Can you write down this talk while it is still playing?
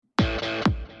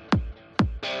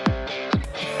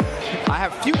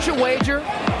have future wager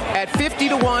at 50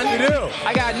 to 1. You do?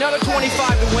 I got another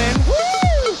 25 to win. Woo!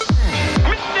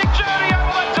 Mystic Journey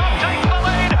over the top takes the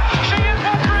lead. She is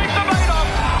what dreams are made of.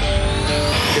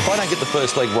 If I don't get the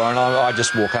first leg, Warren, I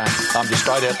just walk home. I'm just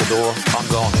straight out the door. I'm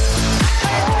gone.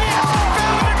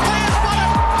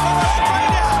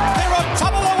 They're on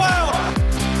top of the world.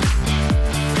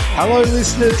 Hello,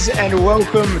 listeners, and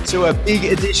welcome to a big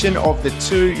edition of the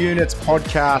 2 Units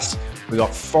podcast. We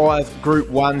got 5 Group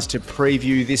 1s to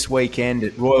preview this weekend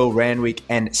at Royal Randwick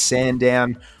and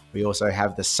Sandown. We also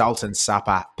have the Sultan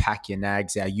Supper, Pack Your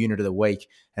Nags, our unit of the week.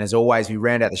 And as always, we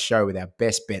round out the show with our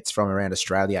best bets from around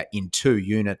Australia in 2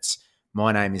 units.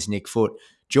 My name is Nick Foote.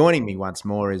 Joining me once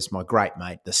more is my great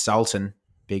mate, the Sultan.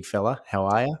 Big fella, how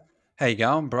are you? How you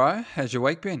going, bro? How's your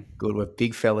week been? Good. We've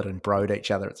big fellaed and broed each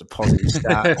other. It's a positive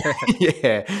start.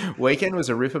 Yeah. Weekend was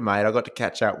a ripper, mate. I got to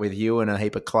catch up with you and a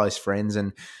heap of close friends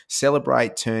and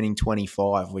celebrate turning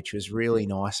 25, which was really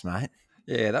nice, mate.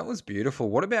 Yeah, that was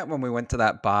beautiful. What about when we went to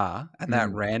that bar and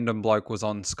that random bloke was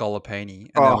on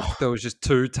Scalapini and there was just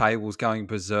 2 tables going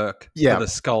berserk for the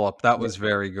scallop? That was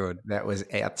very good. That was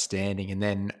outstanding. And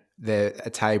then a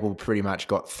table pretty much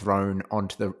got thrown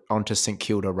onto St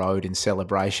Kilda Road in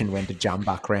celebration when the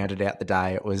Jumbuck rounded out the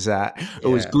day. It was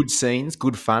good scenes,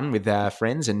 good fun with our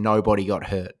friends, and nobody got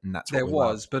hurt. And that's what there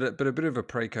was, but a bit of a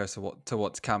precursor to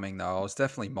what's coming though. I was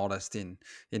definitely modest in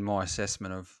my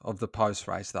assessment of the post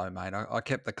race though, mate. I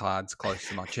kept the cards close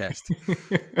to my chest.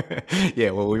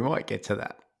 Yeah, well, we might get to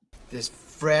that. This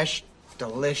fresh,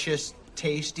 delicious,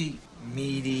 tasty,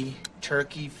 meaty,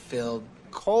 turkey-filled,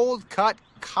 cold-cut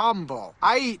combo.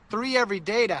 I eat 3 every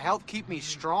day to help keep me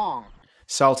strong.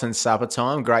 Sultan Supper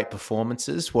time, great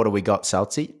performances. What do we got,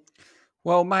 Sulty?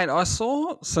 Well, mate, I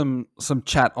saw some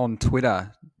chat on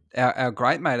Twitter. Our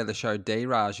great mate of the show,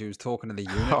 D-Raj, who was talking to the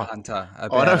unit hunter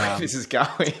about... I know where this is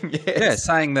going, yes. Yeah,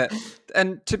 saying that...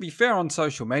 And to be fair, on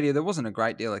social media, there wasn't a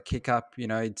great deal of kick-up. You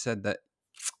know, he'd said that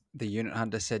the unit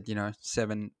hunter said,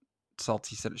 7...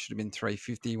 Salty said it should have been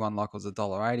 $3.50. One like was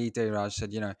 $1.80. D-Raj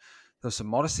said, there was some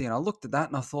modesty, and I looked at that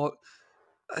and I thought,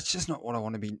 that's just not what I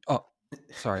want to be. Oh,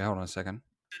 sorry, hold on a second.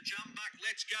 The Jumbuck,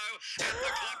 let's go at the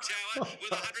clock tower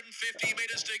with 150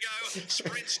 metres to go.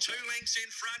 Sprints 2 lengths in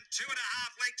front,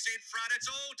 2.5 lengths in front. It's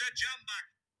all to Jumbuck.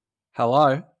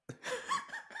 Hello?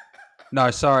 No,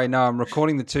 sorry, no, I'm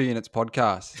recording the 2 Units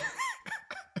podcast.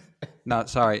 No,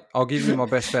 sorry. I'll give you my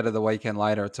best bet of the weekend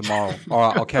later tomorrow. All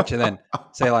right, I'll catch you then.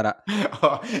 See you later.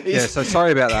 Yeah, so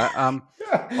sorry about that. I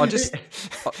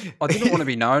didn't want to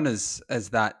be known as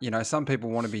that. Some people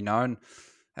want to be known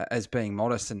as being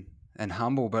modest and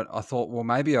humble, but I thought, well,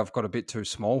 maybe I've got a bit too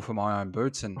small for my own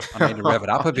boots and I need to rev it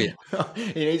up a bit.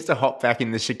 He needs to hop back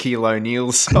in the Shaquille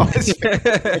O'Neal size.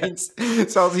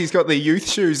 So he's got the youth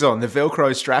shoes on, the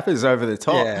Velcro strappers over the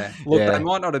top. Yeah. Look, they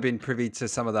might not have been privy to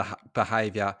some of the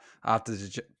behaviour after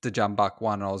the Jumbuck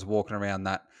won. I was walking around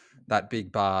that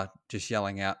big bar just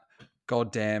yelling out,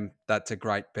 God damn, that's a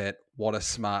great bet. What a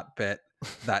smart bet.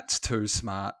 That's too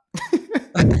smart.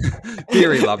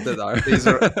 Beery loved it though. These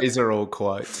are all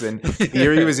quotes, and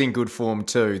Beery was in good form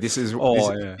too. This is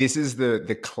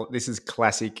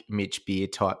classic Mitch Beer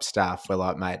type stuff. We're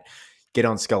like, mate, get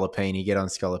on Scalapini.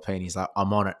 He's like,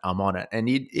 I'm on it. And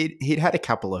he'd had a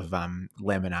couple of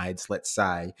lemonades, let's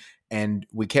say, and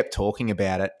we kept talking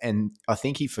about it. And I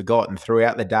think he forgot, and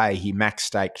throughout the day, he max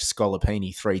staked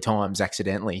Scalapini 3 times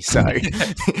accidentally. So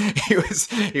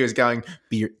he was going,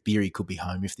 Beery could be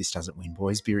home if this doesn't win,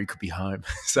 boys. Beery could be home.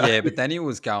 So yeah, but then he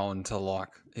was going to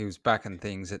he was backing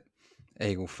things at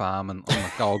Eagle Farm and on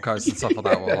the Gold Coast and stuff like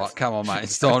that. We're like, come on, mate,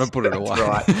 it's time to put it away.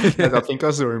 Right. I think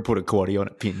I saw him put a quaddie on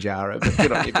at Pinjarra, but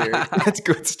good on you, Beery. That's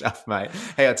good stuff, mate.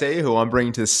 Hey, I'll tell you who I'm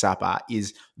bringing to the supper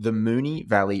is the Moonee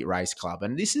Valley Race Club.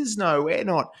 And this is we're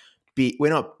not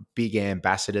big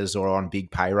ambassadors or on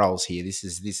big payrolls here. This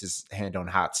is hand on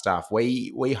heart stuff.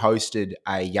 We hosted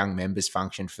a young members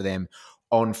function for them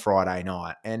on Friday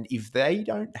night. And if they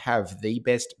don't have the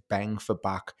best bang for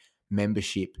buck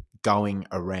membership going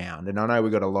around, and I know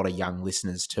we've got a lot of young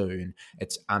listeners too, and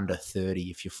it's under 30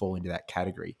 if you fall into that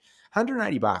category.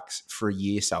 $180 for a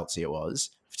year, Saltsy, it was,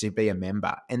 to be a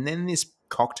member. And then this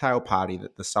cocktail party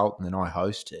that the Sultan and I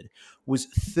hosted was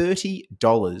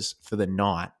 $30 for the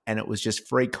night, and it was just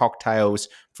free cocktails,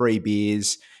 free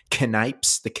beers,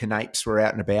 canapes. The canapes were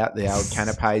out and about, the old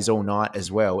canapes all night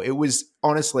as well. It was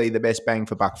honestly the best bang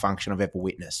for buck function I've ever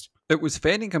witnessed. It was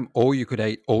fair income, all you could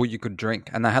eat, all you could drink.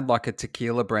 And they had like a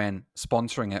tequila brand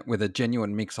sponsoring it with a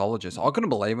genuine mixologist. I couldn't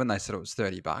believe when they said it was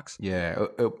 $30. Yeah.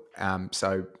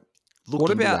 So look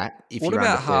what into about that if what you're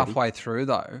about under 30. halfway through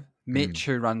though? Mitch,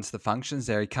 who runs the functions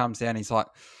there, he comes down, he's like,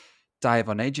 Dave,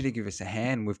 I need you to give us a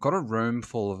hand. We've got a room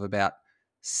full of about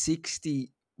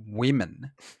 60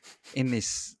 women in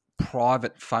this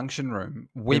private function room,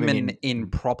 women in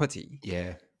property.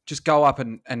 Yeah. Just go up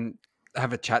and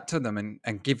have a chat to them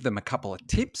and give them a couple of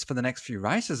tips for the next few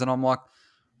races. And I'm like,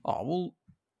 oh, well,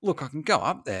 look, I can go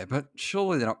up there, but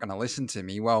surely they're not going to listen to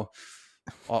me. Well,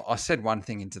 I said one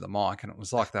thing into the mic and it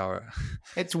was like they were...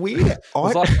 It's weird. It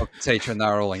was like a teacher and they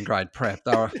were all in grade prep.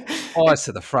 They were eyes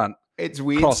to the front. It's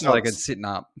weird. Cross-legged, sitting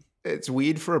up. It's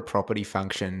weird for a property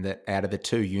function that out of the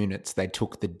 2 units, they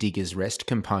took the digger's rest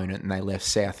component and they left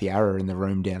South Yarra in the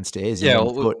room downstairs. Yeah,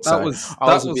 that was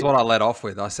what I led off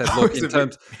with. I said, look, in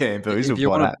terms, if you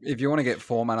want to get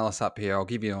form analysts up here, I'll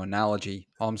give you an analogy.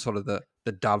 I'm sort of the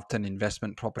Doveton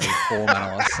investment property form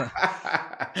analyst.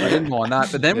 I didn't mind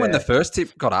that. But then when the first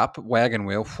tip got up, wagon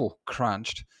wheel,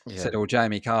 crunched. Said, well,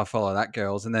 Jamie Carr, follow that,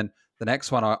 girls. And then the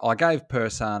next one, I gave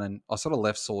Persan and I sort of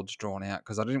left swords drawn out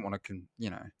because I didn't want to,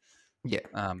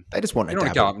 they just wanted to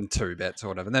go up in 2 bets or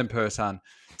whatever. And then Persan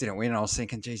didn't win. And I was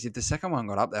thinking, geez, if the second one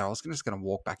got up there, I was just going to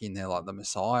walk back in there like the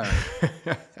Messiah.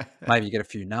 And maybe get a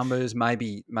few numbers.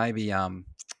 Maybe I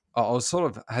was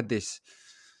sort of had this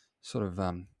sort of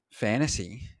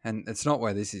fantasy, and it's not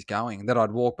where this is going, that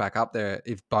I'd walk back up there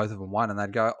if both of them won and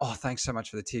they'd go, oh, thanks so much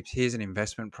for the tips. Here's an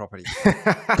investment property.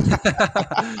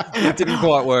 It didn't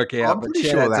quite work out, but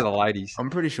shout out to the ladies. I'm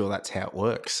pretty sure that's how it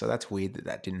works. So that's weird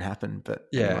that didn't happen. But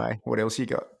anyway, what else you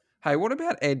got? Hey, what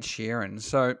about Ed Sheeran?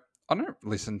 So I don't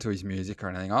listen to his music or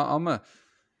anything. I'm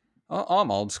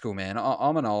old school, man.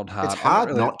 I'm an old heart. It's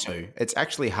hard not to. It's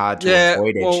actually hard to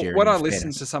avoid Ed Sheeran. When I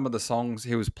listened to some of the songs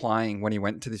he was playing when he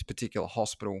went to this particular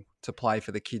hospital to play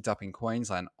for the kids up in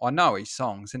Queensland, I know his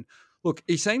songs. And look,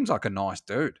 he seems like a nice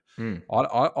dude. I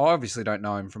obviously don't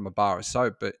know him from a bar of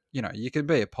soap, but, you can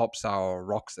be a pop star or a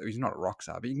rock star. He's not a rock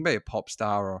star, but you can be a pop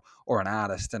star or an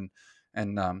artist and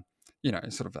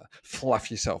sort of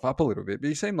fluff yourself up a little bit. But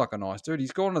he seemed like a nice dude.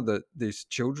 He's gone to this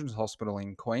children's hospital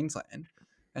in Queensland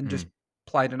and just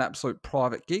played an absolute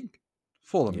private gig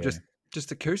for them,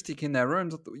 just acoustic in their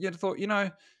rooms. You thought, you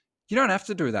don't have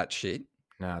to do that shit.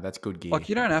 No, that's good gear. Like,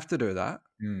 you don't have to do that.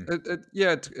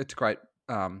 It's great,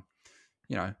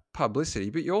 publicity,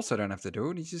 but you also don't have to do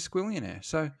it. He's a squillionaire.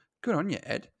 So good on you,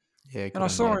 Ed. Yeah, and I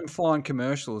saw him flying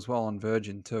commercial as well on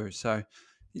Virgin too. So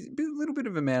he's a little bit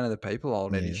of a man of the people,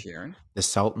 old Eddie Sheeran. The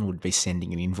Sultan would be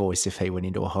sending an invoice if he went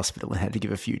into a hospital and had to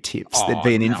give a few tips. There'd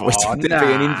be an invoice. There'd be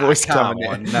an invoice coming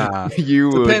in. Nah.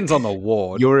 Depends on the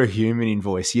ward. You're a human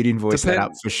invoice. You'd invoice that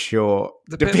up for sure.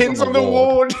 Depends on the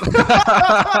ward.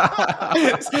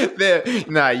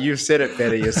 No, you've said it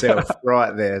better yourself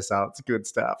right there, so it's good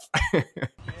stuff.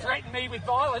 Threaten me with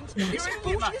violence. You're in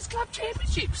Bullshit Club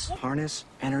Championships. Harness,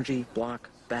 energy, block,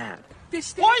 bad.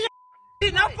 Why are you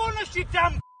hitting up on us, you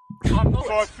dumb? I'm not.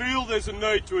 If I feel there's a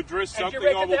need to address And something, you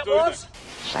reckon I will that do was? that.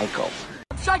 Psycho.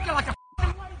 I'm shaking like a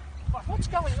what's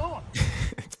going on?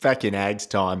 It's back in Ags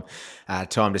time.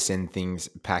 Time to send things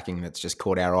packing that's just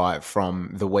caught our eye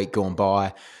from the week gone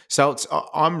by. So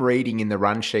I'm reading in the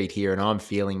run sheet here and I'm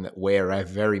feeling that we're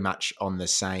very much on the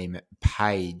same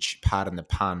page, pardon the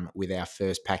pun, with our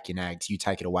first pack in Ags. You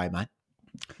take it away, mate.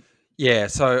 Yeah,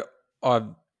 so I've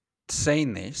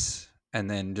seen this and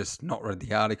then just not read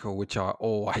the article, which I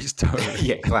always do.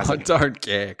 Yeah, classic. I don't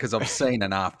care because I've seen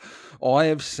enough. I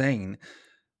have seen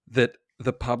that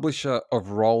the publisher of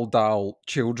Roald Dahl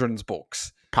children's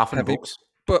books, Puffin Books,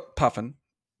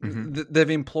 they've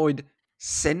employed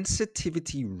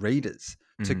sensitivity readers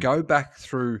to go back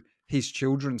through his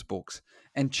children's books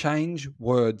and change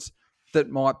words that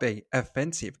might be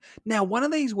offensive. Now, one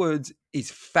of these words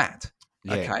is fat.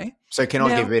 Yeah. Okay. So can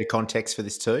I give a bit of context for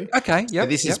this too? Okay. Yeah. So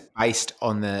this is based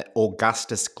on the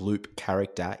Augustus Gloop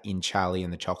character in Charlie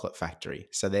and the Chocolate Factory.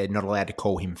 So they're not allowed to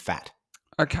call him fat.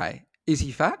 Okay. Is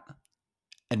he fat?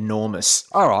 Enormous.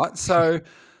 All right. So,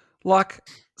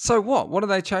 so what? What do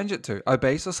they change it to?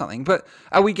 Obese or something? But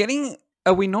are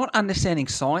we not understanding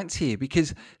science here?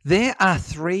 Because there are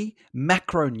 3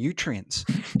 macronutrients: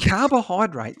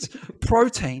 carbohydrates,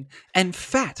 protein, and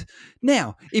fat.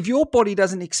 Now, if your body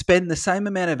doesn't expend the same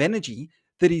amount of energy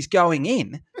that is going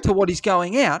in to what is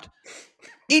going out,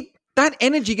 that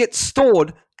energy gets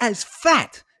stored as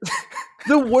fat.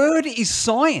 The word is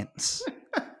science.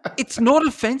 It's not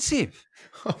offensive.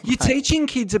 You're teaching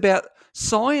kids about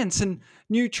science and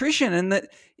nutrition, and that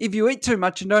if you eat too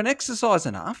much and don't exercise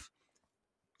enough,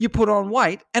 you put on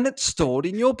weight and it's stored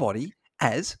in your body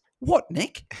as what,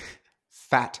 Nick?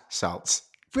 Fat salts.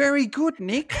 Very good,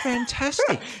 Nick.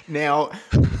 Fantastic. Now,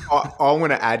 I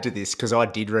want to add to this because I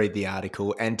did read the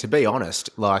article, and to be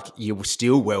honest, you're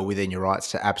still well within your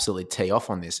rights to absolutely tee off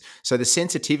on this. So the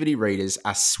sensitivity readers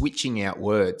are switching out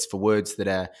words for words that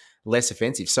are less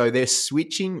offensive. So they're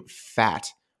switching fat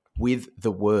with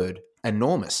the word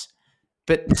enormous.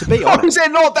 But to be honest, they're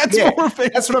not. That's more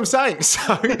offensive. That's what I'm saying.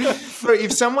 So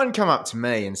if someone come up to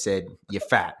me and said, "You're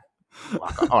fat,"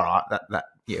 like, all right, that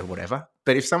yeah, whatever.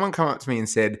 But if someone come up to me and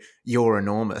said, "You're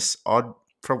enormous," I'd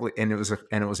probably, and it was a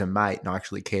mate, and I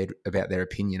actually cared about their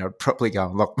opinion, I'd probably go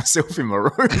and lock myself in my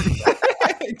room.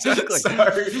 Exactly. So,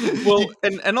 Well,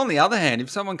 and on the other hand, if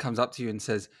someone comes up to you and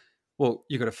says, "Well,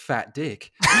 you got a fat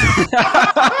dick," you're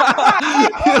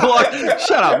like,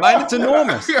 "Shut up, mate! It's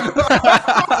enormous."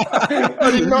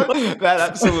 I did not, that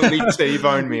absolutely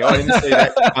T-boned me. I didn't see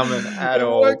that coming at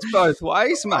all. It works both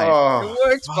ways, mate. Oh, it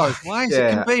works both ways. yeah.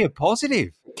 It can be a positive.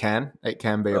 It can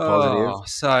be a positive. Oh,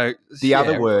 so The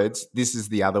other words, this is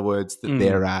the other words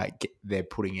that they're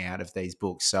putting out of these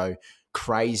books. So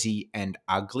crazy and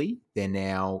ugly, they're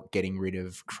now getting rid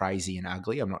of crazy and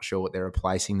ugly. I'm not sure what they're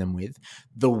replacing them with.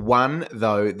 The one,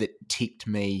 though, that ticked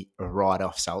me right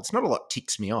off, so it's not a lot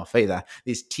ticks me off either.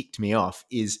 This ticked me off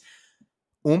is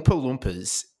Oompa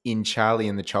Loompas in Charlie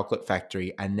and the Chocolate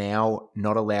Factory are now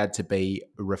not allowed to be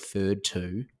referred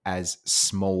to as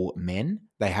small men.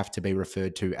 They have to be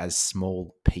referred to as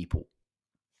small people.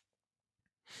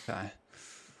 Okay.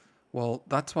 Well,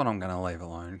 that's what I'm going to leave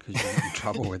alone because you're in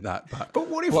trouble with that. But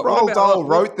what if Roald Dahl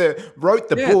wrote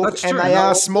the book and they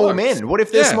are small men? What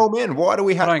if they're small men? Why do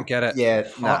we have? I don't get it. Yeah,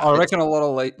 no, I reckon a lot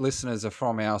of listeners are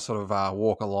from our sort of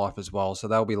walk of life as well, so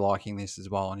they'll be liking this as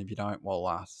well. And if you don't,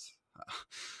 well,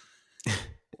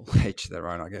 each their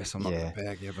own, I guess. I'm not going to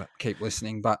bag you, but keep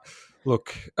listening. But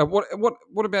look,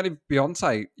 what about if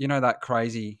Beyonce? You know that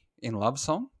crazy In Love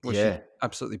song? Where she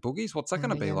absolutely boogies. What's that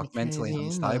going to be like? Mentally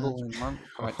unstable in love?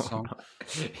 Great song.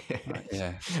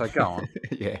 Yeah. So go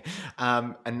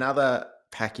on. Another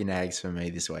pack your nags for me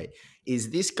this week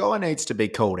is this guy needs to be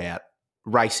called out.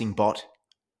 Racing Bot.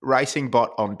 Racing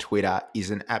Bot on Twitter is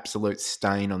an absolute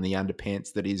stain on the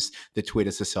underpants that is the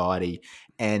Twitter society,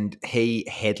 and he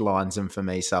headlines them for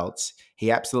me, Salts.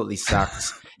 He absolutely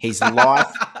sucks. His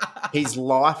life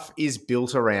is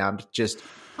built around just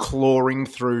clawing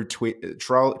through Twitter,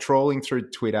 trawling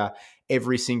through Twitter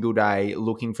every single day,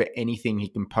 looking for anything he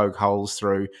can poke holes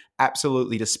through.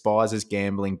 Absolutely despises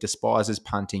gambling, despises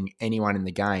punting, anyone in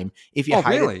the game. If you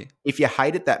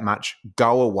hate it that much,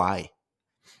 go away.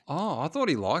 Oh, I thought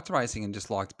he liked racing and just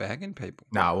liked bagging people.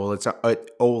 No, well,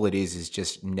 all it is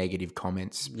just negative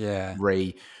comments. Yeah,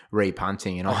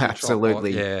 re-punting, and I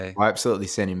absolutely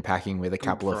sent him packing with a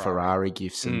couple of Ferrari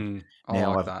gifts, and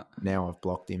now I've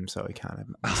blocked him, so he can't have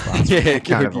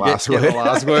the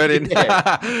last word in.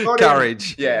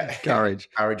 Courage, courage.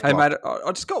 Hey, mate,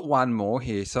 I just got one more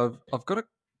here, so I've got a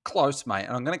close mate,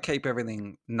 and I'm going to keep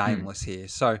everything nameless here.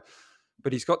 So,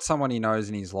 but he's got someone he knows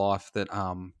in his life that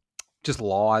just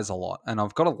lies a lot, and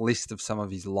I've got a list of some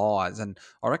of his lies, and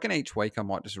I reckon each week I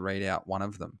might just read out one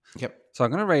of them. Yep. So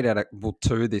I'm going to read out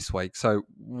two this week. So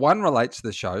one relates to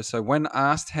the show. So when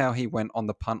asked how he went on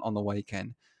the punt on the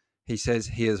weekend, he says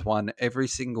he has won every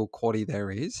single quaddie there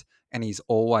is, and he's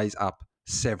always up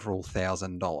several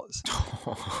 $1,000s.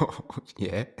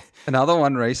 Yeah. Another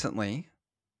one recently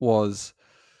was,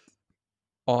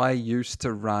 I used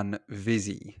to run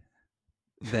Vizzy.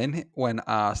 Then when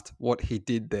asked what he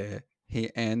did there, he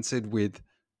answered with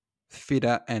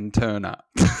Fitter and Turner.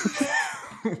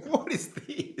 What is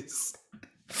this?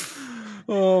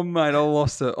 Oh, mate, I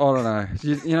lost it. I don't know.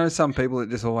 You know some people that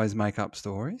just always make up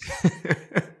stories?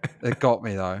 It got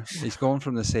me, though. He's gone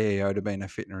from the CEO to being a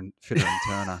Fitter and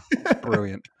Turner.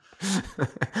 Brilliant.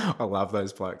 I love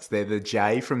those blokes. They're the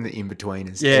J from the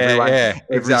In-Betweeners.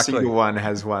 Every single one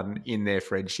has one in their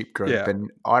friendship group.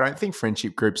 And I don't think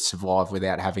friendship groups survive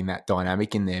without having that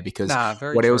dynamic in there, because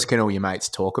what else can all your mates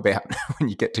talk about when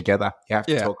you get together? You have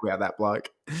to talk about that bloke.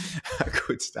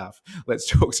 Good stuff. Let's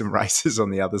talk some races on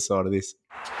the other side of this.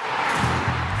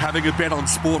 Having a bet on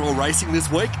sport or racing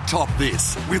this week? Top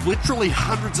this. With literally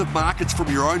hundreds of markets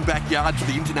from your own backyard to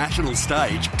the international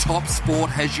stage, Top Sport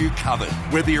has you covered.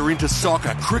 Whether you're into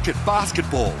soccer, cricket,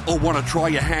 basketball, or want to try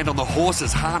your hand on the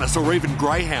horses, harness, or even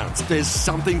greyhounds, there's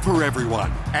something for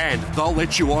everyone. And they'll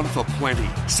let you on for plenty.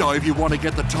 So if you want to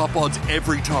get the top odds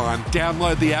every time,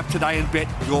 download the app today and bet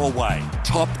your way.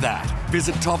 Top that.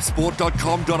 Visit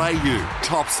topsport.com.au.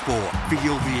 Top Sport.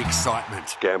 Feel the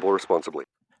excitement. Gamble responsibly.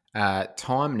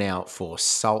 Time now for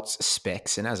Salts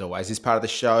Specs, and as always, this part of the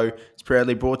show is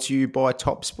proudly brought to you by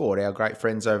Top Sport, our great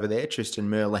friends over there, Tristan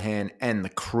Merlihan and the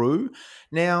crew.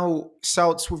 Now,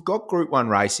 Salts, we've got Group 1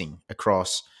 racing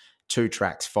across 2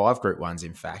 tracks, 5 Group 1s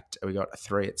in fact. We got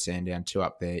 3 at Sandown, 2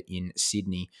 up there in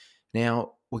Sydney.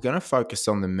 Now, we're going to focus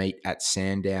on the meet at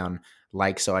Sandown,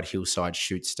 Lakeside, Hillside,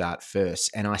 Shoot Start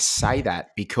first, and I say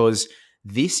that because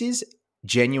this is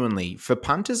genuinely, for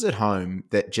punters at home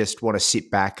that just want to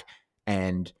sit back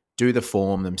and do the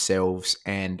form themselves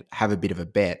and have a bit of a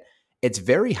bet, it's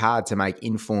very hard to make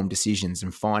informed decisions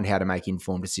and find how to make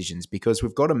informed decisions because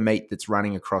we've got a meet that's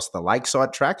running across the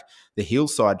lakeside track, the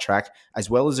hillside track, as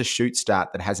well as a shoot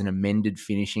start that has an amended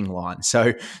finishing line.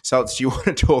 So, Salts, do you want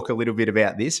to talk a little bit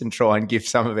about this and try and give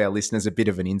some of our listeners a bit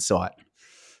of an insight?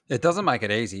 It doesn't make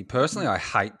it easy. Personally, I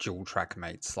hate dual track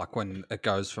meets, like when it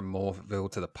goes from Morpheville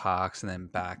to the parks and then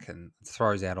back and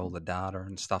throws out all the data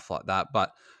and stuff like that.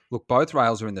 But look, both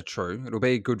rails are in the true. It'll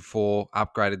be a good 4,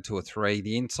 upgraded to a 3.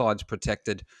 The inside's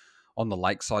protected on the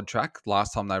lakeside track.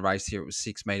 Last time they raced here, it was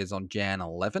 6 metres on Jan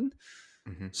 11.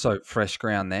 Mm-hmm. So fresh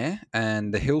ground there.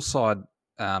 And the hillside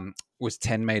was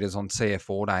 10 metres on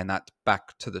CF4 day, and that's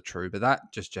back to the true. But that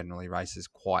just generally races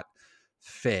quite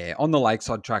fair. On the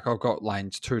lakeside track, I've got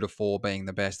lanes 2 to 4 being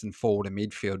the best and 4 to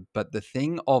midfield. But the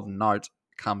thing of note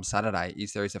come Saturday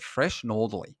is there is a fresh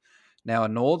northerly. Now, a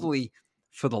northerly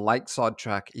for the lakeside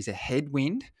track is a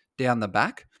headwind down the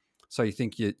back. So you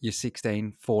think you're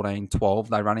 16, 14, 12,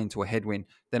 they run into a headwind.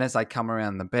 Then as they come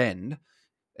around the bend,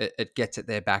 it gets at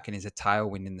their back and is a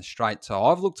tailwind in the straight. So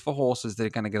I've looked for horses that are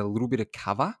going to get a little bit of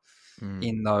cover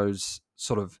in those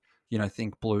sort of,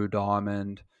 think Blue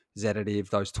Diamond, Zetative,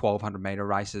 those 1,200 metre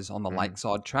races on the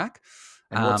lakeside track.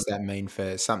 And what's that mean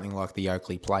for something like the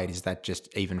Oakley Plate? Is that just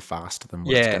even faster than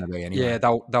what it's going to be anyway? Yeah,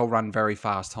 they'll run very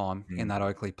fast time in that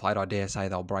Oakley Plate. I dare say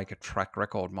they'll break a track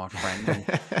record, my friend.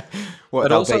 Well,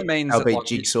 it also means they'll beat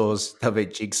Jigsaw's. They'll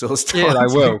beat Jigsaw's. Yeah,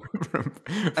 they will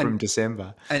from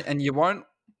December. And you won't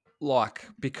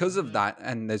because of that.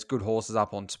 And there's good horses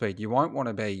up on speed. You won't want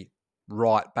to be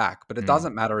right back, but it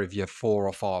doesn't matter if you're 4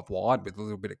 or 5 wide with a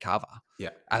little bit of cover. Yeah,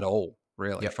 at all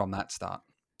really from that start.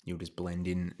 You'll just blend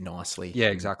in nicely. Yeah,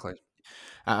 exactly.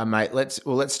 Mate,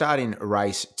 let's start in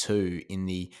race 2 in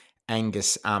the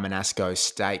Angus Armanasco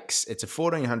Stakes. It's a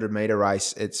 1,400 metre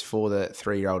race. It's for the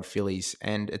 3-year-old fillies,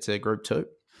 and it's a Group 2.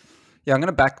 Yeah, I'm going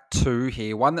to back 2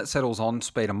 here. One that settles on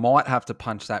speed. I might have to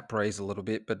punch that breeze a little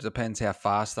bit, but it depends how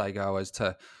fast they go as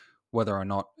to whether or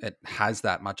not it has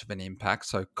that much of an impact.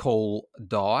 So Call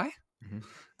Die.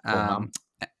 Mm-hmm.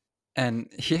 And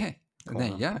yeah. Cool, there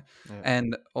you go. Yeah.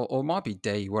 And or it might be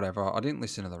D, whatever. I didn't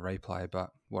listen to the replay,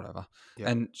 but whatever. Yeah.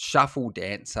 And Shuffle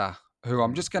Dancer, who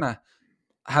I'm just going to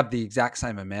have the exact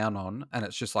same amount on, and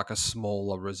it's just like a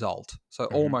smaller result. So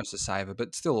almost a saver,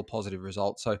 but still a positive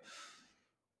result. So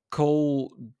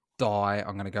Cool Die,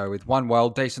 I'm going to go with one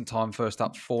well. Decent time first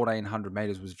up, 1,400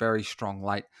 metres, was very strong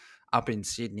late up in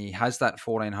Sydney. Has that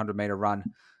 1,400 metre run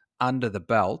under the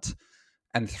belt,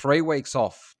 and 3 weeks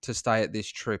off to stay at this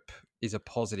trip is a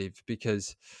positive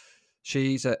because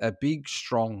she's a big,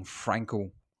 strong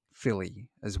Frankel filly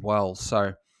as well.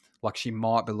 So, she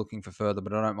might be looking for further,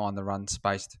 but I don't mind the run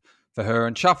spaced for her.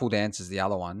 And Shuffle Dance is the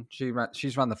other one.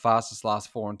 She's run the fastest last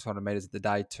 4 and 200 metres of the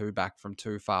day, 2 back from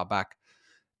too far back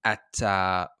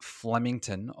at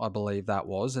Flemington, I believe that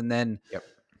was. And then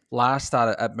last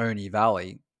start at Moonee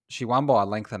Valley, she won by a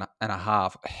length and a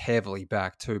half, heavily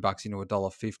back, $2 into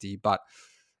 $1.50. But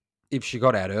if she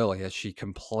got out earlier, she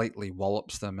completely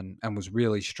wallops them and was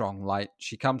really strong late.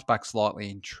 She comes back slightly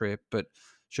in trip, but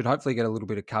should hopefully get a little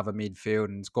bit of cover midfield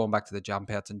and has gone back to the jump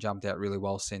outs and jumped out really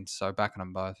well since. So backing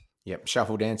them both. Yep.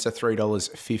 Shuffle Dancer,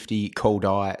 $3.50. Call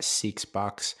Die,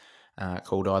 $6.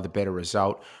 Call Die, the better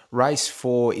result. Race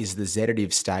 4 is the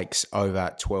Zetative Stakes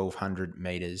over 1,200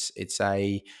 metres. It's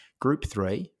a Group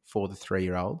 3 for the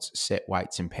 3-year-olds, set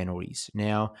weights and penalties.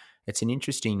 Now, it's an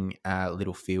interesting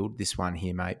little field, this one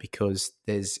here, mate, because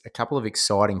there's a couple of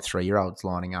exciting 3-year-olds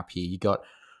lining up here. You got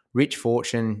Rich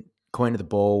Fortune, Queen of the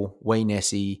Ball, Wee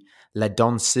Nessie, La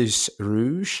Danseuse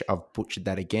Rouge. I've butchered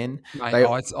that again. Mate,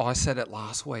 I said it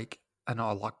last week, and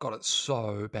I got it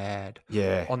so bad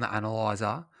on the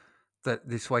analyzer that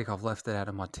this week I've left it out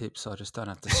of my tips, so I just don't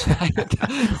have to say it.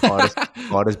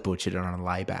 I just butchered it on a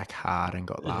layback hard and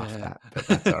got laughed at, but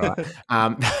that's all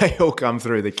right. They all come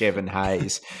through the Kevin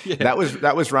Hayes. That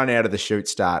was run out of the shoot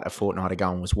start a fortnight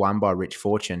ago and was won by Rich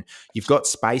Fortune. You've got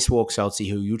Spacewalk Salty,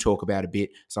 who you'll talk about a bit.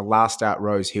 It's a last start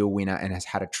Rose Hill winner and has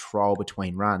had a trial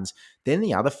between runs. Then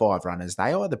the other 5 runners,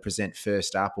 they either present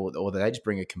first up or they just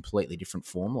bring a completely different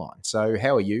form line. So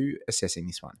how are you assessing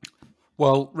this one?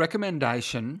 Well,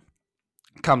 recommendation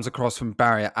comes across from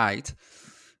barrier 8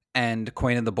 and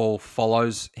Queen of the Ball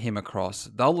follows him across.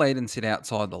 They'll lead and sit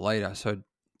outside the leader. So,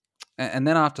 and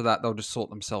then after that, they'll just sort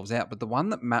themselves out. But the one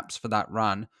that maps for that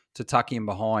run to tuck in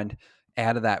behind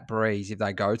out of that breeze, if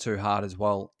they go too hard as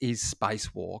well, is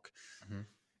Spacewalk. Mm-hmm.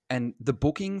 And the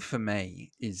booking for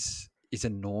me is is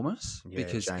enormous Yeah,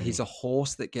 because Jamie. he's a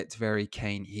horse that gets very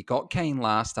keen. He got keen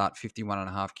last start,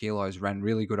 51.5 kilos, ran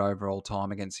really good overall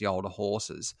time against the older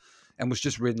horses and was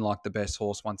just ridden like the best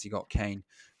horse once he got keen.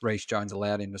 Reece Jones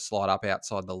allowed him to slide up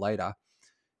outside the leader.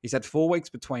 He's had 4 weeks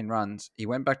between runs. He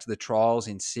went back to the trials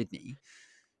in Sydney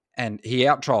and he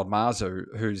out-trialled Marzu,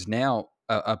 who's now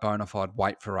a bona fide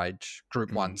weight for age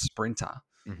Group 1 sprinter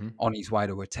on his way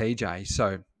to a TJ.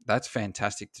 So that's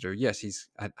fantastic to do. Yes, he's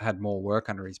had more work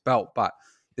under his belt, but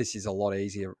this is a lot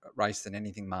easier race than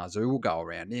anything Marzu will go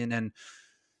around in. And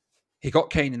he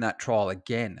got keen in that trial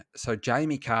again. So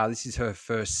Jamie Carr, this is her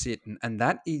first sit, and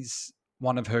that is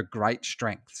one of her great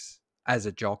strengths as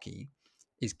a jockey,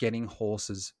 is getting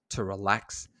horses to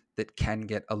relax that can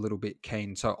get a little bit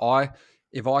keen. So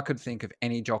if I could think of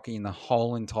any jockey in the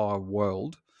whole entire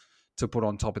world to put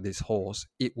on top of this horse,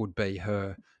 it would be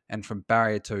her. And from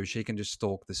barrier 2, she can just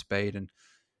stalk the speed, and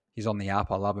he's on the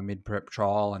up. I love a mid-prep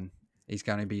trial, and he's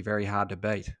going to be very hard to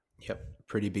beat. Yep,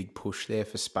 pretty big push there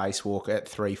for Spacewalk at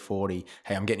 340.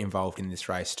 Hey, I'm getting involved in this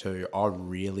race too. I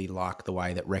really like the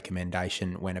way that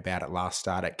Recommendation went about it last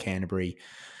start at Canterbury.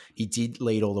 He did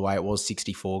lead all the way. It was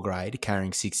 64 grade,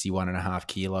 carrying 61.5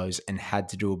 kilos and had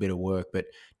to do a bit of work, but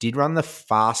did run the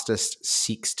fastest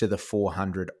 6 to the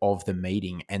 400 of the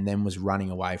meeting and then was running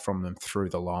away from them through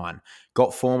the line.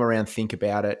 Got form around Think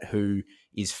About It, who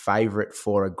is favourite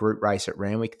for a group race at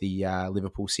Randwick, the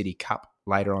Liverpool City Cup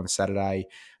later on Saturday.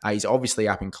 He's obviously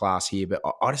up in class here, but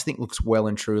I just think looks well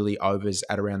and truly overs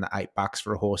at around the $8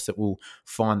 for a horse that will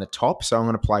find the top. So I'm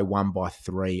going to play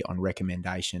 1x3 on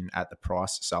Recommendation at the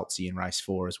price, Saltsy in race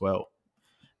 4 as well.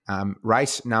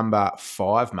 Race number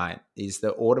 5, mate, is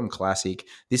the Autumn Classic.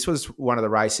 This was one of the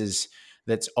races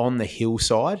that's on the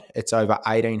hillside. It's over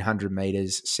 1,800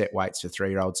 metres, set weights for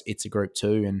 3-year-olds. It's a Group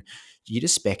 2, and you're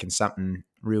just specking something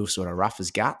real sort of rough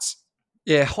as guts.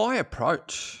 Yeah, high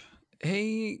approach.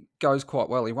 He goes quite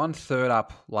well. He won third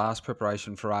up last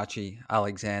preparation for Archie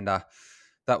Alexander.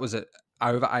 That was at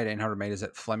over 1,800 metres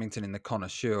at Flemington in the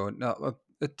Connoisseur. No,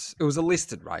 it was a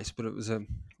listed race, but it was a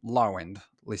low-end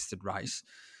listed race.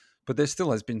 But there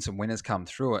still has been some winners come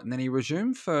through it. And then he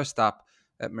resumed first up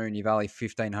at Moonee Valley,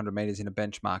 1,500 metres in a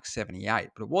benchmark 78.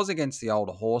 But it was against the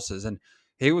older horses, and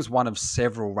he was one of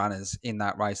several runners in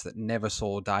that race that never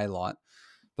saw daylight.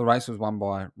 The race was won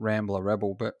by Rambler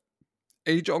Rebel, but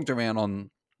he jogged around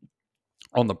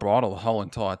on the bridle the whole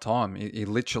entire time. He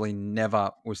literally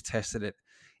never was tested at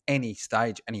any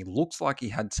stage, and he looks like he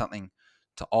had something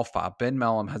to offer. Ben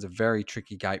Melham has a very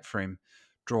tricky gate for him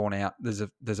drawn out. There's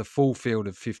a full field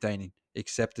of 15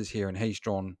 acceptors here, and he's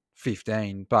drawn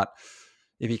 15. But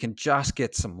if he can just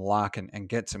get some luck and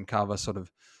get some cover sort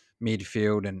of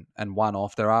midfield and one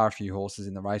off, there are a few horses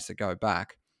in the race that go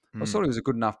back. I thought it was a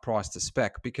good enough price to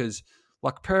spec because,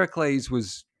 like, Pericles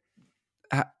was,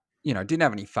 didn't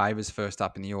have any favours first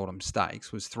up in the Autumn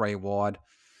Stakes, was 3 wide,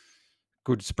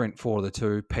 good sprint 4 to the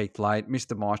 2, peaked late.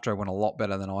 Mr. Maestro went a lot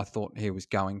better than I thought he was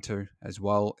going to as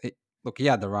well. He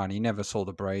had the run. He never saw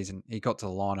the breeze and he got to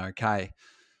the line okay.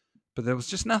 But there was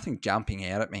just nothing jumping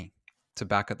out at me to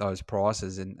back at those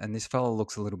prices. And this fella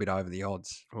looks a little bit over the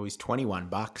odds. Well, he's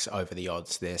 $21 over the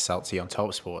odds there, Saltsy, on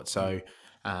Top Sport. So,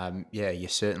 you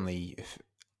certainly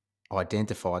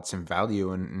identified some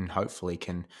value and hopefully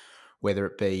can, whether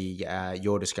it be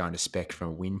you're just going to spec from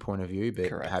a win point of view, but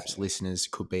Correct. Perhaps listeners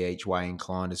could be each way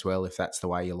inclined as well if that's the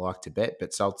way you like to bet.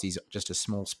 But Saltsy's just a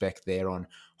small spec there on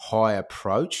high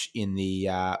approach in the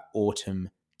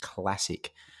Autumn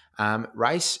Classic.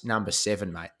 Race number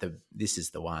 7, mate. This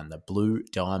is the one, the Blue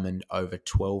Diamond over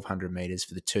 1,200 metres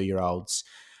for the 2-year-olds.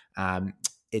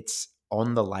 It's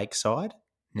on the lakeside.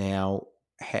 Now,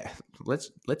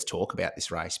 let's talk about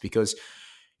this race because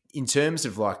in terms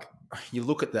of like, you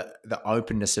look at the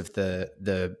openness of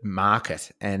the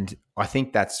market, and I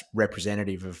think that's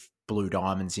representative of Blue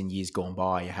Diamonds in years gone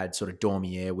by. You had sort of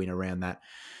Dormier win around that,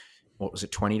 what was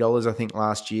it, $20 I think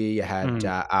last year. You had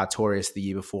Artorias the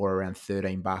year before around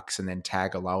 $13, and then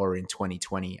Tagaloa in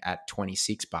 2020 at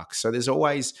 $26. So it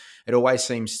always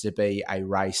seems to be a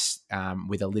race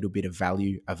with a little bit of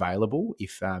value available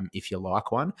if you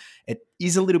like one. It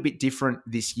is a little bit different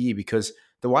this year because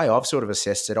the way I've sort of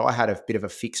assessed it, I had a bit of a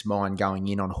fixed mind going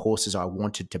in on horses I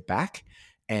wanted to back,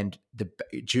 and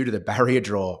due to the barrier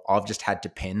draw, I've just had to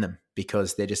pen them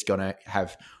because they're just going to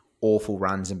have awful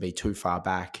runs and be too far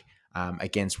back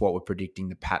against what we're predicting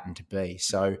the pattern to be.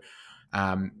 So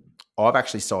I've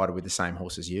actually sided with the same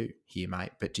horse as you here,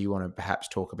 mate. But do you want to perhaps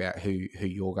talk about who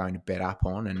you're going to bet up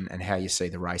on and how you see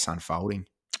the race unfolding?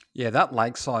 Yeah, that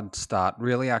lakeside start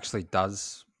really actually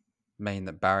does mean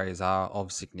that barriers are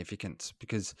of significance,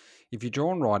 because if you're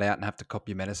drawn right out and have to cop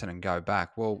your medicine and go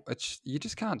back, well, you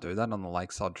just can't do that on the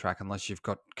lakeside track unless you've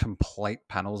got complete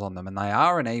panels on them, and they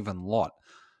are an even lot.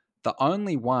 The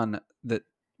only one that,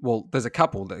 well, there's a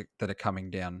couple that are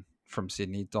coming down from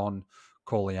Sydney, Don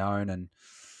Corleone and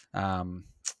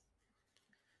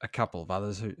a couple of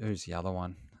others. Who's the other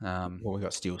one? Well, we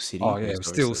got Steel City. Oh yeah,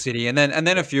 Steel City, and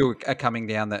then a few are coming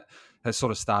down that has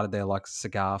sort of started there, like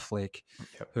Cigar Flick,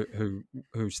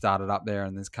 who started up there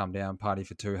and has come down. Party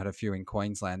for Two had a few in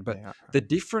Queensland, but the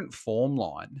different form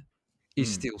line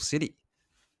is Steel City,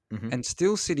 and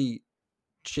Steel City,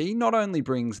 she not only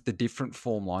brings the different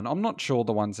form line. I'm not sure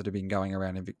the ones that have been going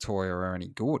around in Victoria are any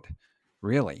good,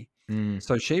 really.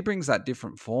 So she brings that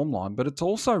different form line, but it's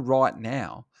also right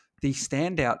now the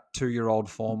standout 2-year-old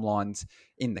form lines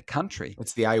in the country.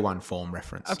 It's the A1 form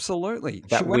reference. Absolutely.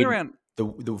 That she went around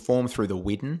the form through the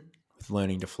Widden with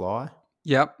Learning to Fly.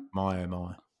 Yep. My oh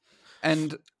my.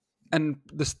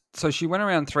 So she went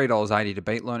around $3.80 to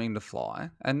beat Learning to Fly,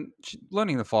 and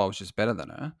Learning to Fly was just better than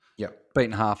her. Yep.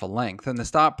 Beaten half a length. And the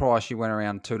start price, she went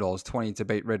around $2.20 to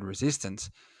beat Red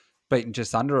Resistance, beaten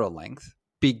just under a length.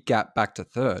 Big gap back to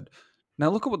third. Now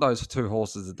look at what those two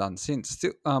horses have done since.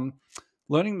 Still,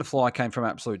 Learning to Fly came from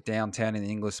absolute downtown in the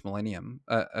Inglis Millennium,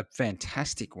 a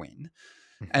fantastic win.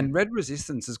 And Red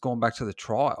Resistance has gone back to the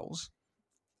trials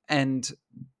and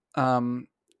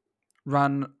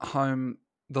run home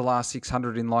the last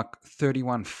 600 in like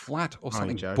 31 flat or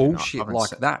something bullshit like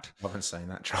that. I haven't seen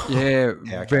that trial. Yeah,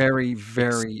 okay. Very,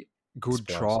 very good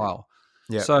trial.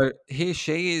 Yeah. So here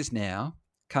she is now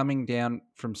coming down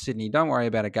from Sydney. Don't worry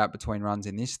about a gap between runs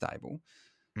in this stable.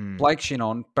 Blake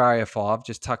Shinnon, barrier 5,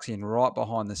 just tucks in right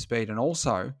behind the speed. And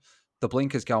also the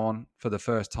blinkers go on for the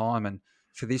first time. And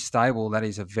for this stable, that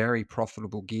is a very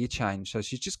profitable gear change. So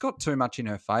she's just got too much in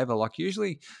her favour. Like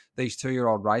usually these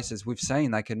 2-year-old races, we've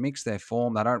seen they can mix their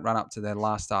form. They don't run up to their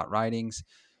last start ratings.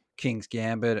 King's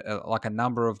Gambit, like a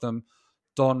number of them.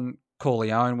 Don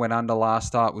Corleone went under last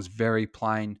start, was very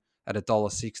plain at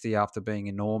 $1.60 after being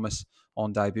enormous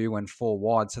on debut, went 4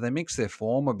 wide. So they mix their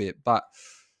form a bit, but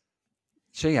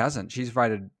she hasn't. She's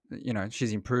rated,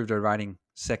 she's improved her rating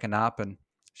second up, and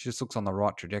she just looks on the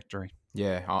right trajectory.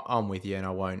 Yeah, I'm with you, and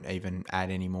I won't even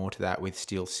add any more to that with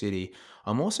Steel City.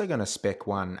 I'm also going to spec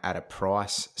one at a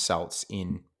price, Salts,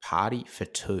 in Party for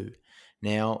Two.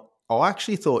 Now, I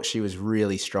actually thought she was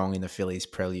really strong in the Fillies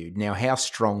Prelude. Now, how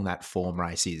strong that form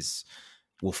race is,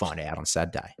 we'll find out on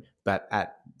Saturday. But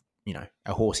at,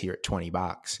 a horse here at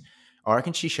 $20, I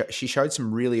reckon she showed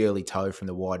some really early toe from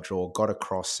the wide draw, got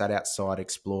across, sat outside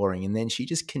exploring, and then she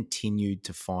just continued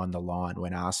to find the line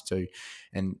when asked to.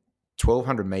 And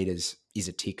 1,200 metres is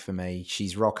a tick for me.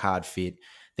 She's rock hard fit.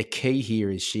 The key here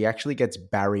is she actually gets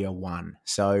barrier 1.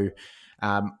 So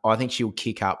I think she'll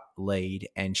kick up lead,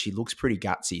 and she looks pretty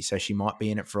gutsy, so she might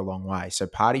be in it for a long way. So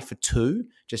Party for Two,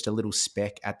 just a little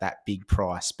spec at that big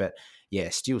price. But yeah,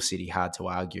 Steel City, hard to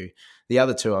argue. The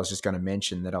other two I was just going to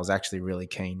mention that I was actually really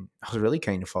keen. I was really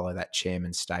keen to follow that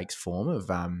Chairman Stakes form of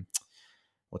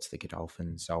what's the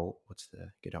Godolphin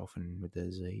with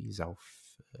the Z?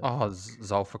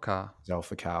 Zulfikar.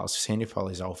 Zulfikar. I was keen to follow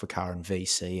Zulfikar and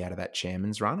VC out of that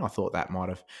Chairman's run. I thought that might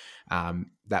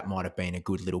have been a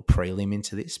good little prelim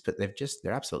into this, but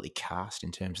they're absolutely cast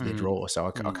in terms of their draw, so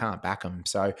I can't back them.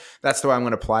 So that's the way I'm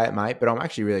going to play it, mate. But I'm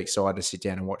actually really excited to sit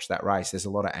down and watch that race. There's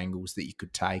a lot of angles that you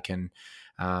could take, and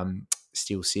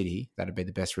Steel City, that'd be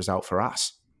the best result for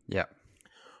us. Yeah.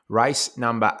 Race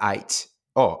number 8.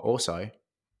 Oh, also,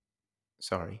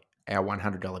 sorry, our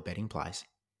 $100 betting plays.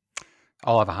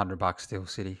 I'll have $100 Steel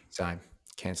City. So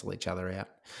cancel each other out.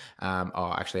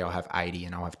 I'll have 80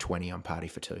 and I'll have 20 on Party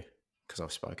for Two because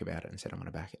I've spoke about it and said I'm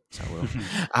going to back it. So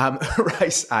I will.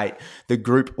 Race 8, the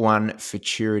Group 1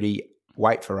 Futurity,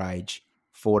 weight for age,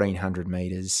 1,400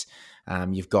 metres.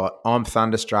 You've got I'm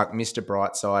Thunderstruck, Mr.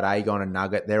 Brightside, Aegon and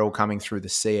Nugget. They're all coming through the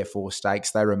CF4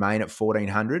 stakes. They remain at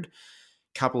 1,400.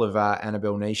 Couple of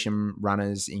Annabelle Neesham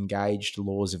runners engaged,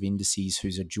 Laws of Indices,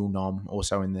 who's a dual nom,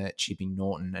 also in the Chipping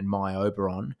Norton, and My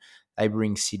Oberon. They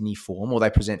bring Sydney form, or they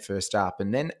present first up.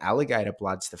 And then Alligator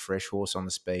Blood's the fresh horse on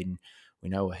the speed, and we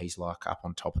know what he's like up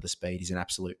on top of the speed. He's an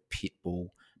absolute pit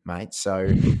bull, mate. So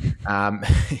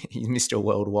he's Mr.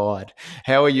 Worldwide.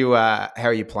 How are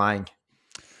you playing?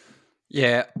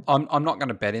 Yeah, I'm not going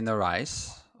to bet in the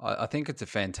race. I think it's a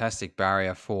fantastic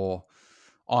barrier for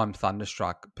I'm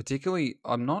Thunderstruck. Particularly,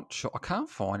 I'm not sure. I can't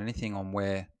find anything on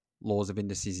where Laws of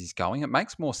Indices is going. It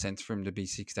makes more sense for him to be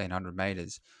 1,600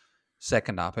 metres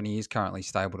second up, and he is currently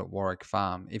stabled at Warwick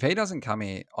Farm. If he doesn't come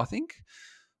here, I think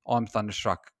I'm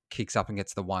Thunderstruck kicks up and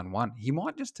gets the 1-1. He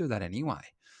might just do that anyway.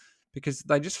 because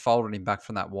they just folded him back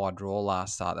from that wide draw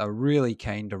last start. They were really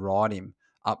keen to ride him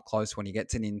up close when he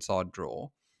gets an inside draw.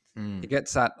 He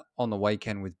gets that on the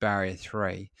weekend with barrier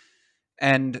 3,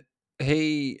 and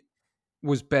he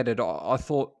was bettered. I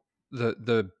thought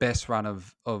the best run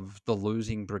of the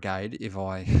losing brigade, if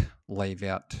I leave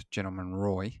out Gentleman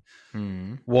Roy,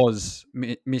 was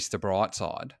Mr.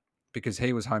 Brightside, because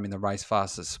he was home in the race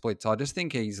fastest splits. I just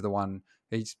think he's the one.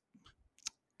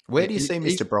 Where do you see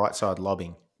Mr. Brightside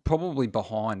lobbing? Probably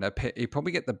behind. He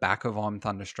probably get the back of I'm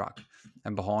Thunderstruck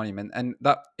and behind him, and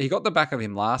that he got the back of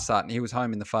him last start, and he was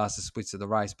home in the fastest splits of the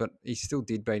race, but he still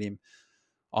did beat him.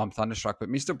 I'm Thunderstruck, but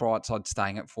Mr. Brightside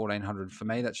staying at 1400 for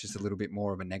me, that's just a little bit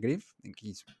more of a negative. I think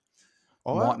he's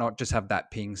might not just have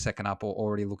that ping second up or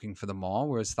already looking for the mile,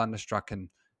 whereas Thunderstruck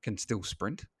can still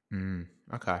sprint.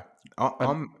 Okay.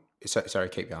 I'm sorry.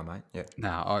 Keep going, mate. Yeah.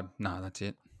 No, that's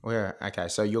it. Okay.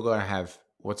 So you're going to have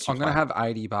I'm going to have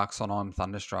 $80 on I'm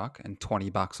Thunderstruck and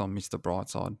 $20 on Mr.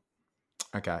 Brightside.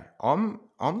 Okay. I'm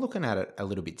looking at it a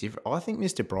little bit different. I think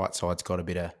Mr. Brightside's got a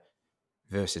bit of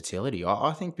versatility.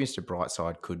 I think Mr.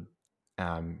 Brightside could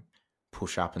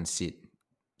push up and sit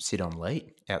on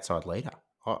lead, outside leader.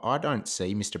 I don't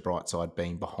see Mr. Brightside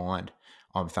being behind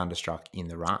I'm Thunderstruck in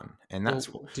the run, and that's.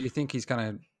 Do you think he's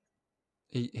going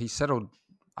to? He settled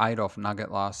 8 off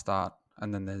Nugget last start,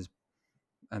 and then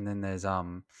there's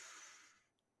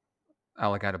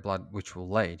Alligator Blood, which will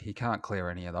lead. He can't clear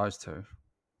any of those two.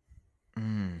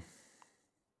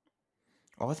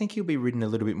 I think he'll be ridden a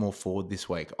little bit more forward this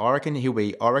week. I reckon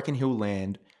he'll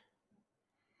land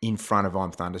in front of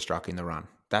I'm Thunderstruck in the run.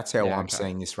 That's how I'm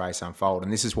seeing this race unfold,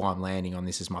 and this is why I'm landing on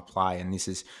this as my play. And this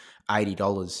is $80,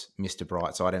 Mr.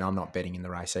 Brightside, and I'm not betting in the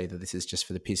race either. This is just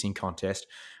for the pissing contest.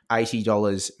 $80,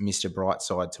 Mr.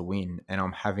 Brightside to win, and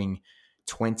I'm having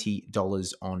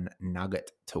 $20 on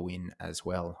Nugget to win as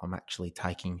well. I'm actually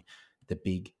taking the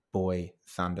big boy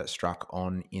Thunderstruck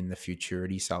on in the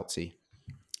Futurity, Saltsy.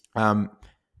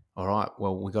 All right,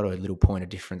 well, we got a little point of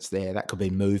difference there. That could be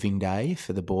moving day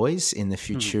for the boys in the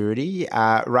Futurity.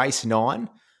 Race 9,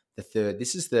 the third.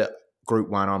 This is the Group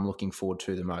 1 I'm looking forward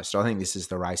to the most. I think this is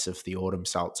the race of the autumn,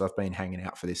 Salts. I've been hanging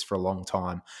out for this for a long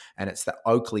time, and it's the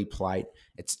Oakley Plate.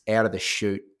 It's out of the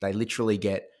chute. They literally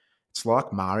get, it's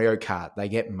like Mario Kart. They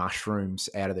get mushrooms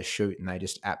out of the chute and they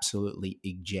just absolutely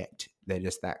eject. They're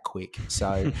just that quick.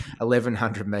 So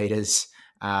 1,100 meters.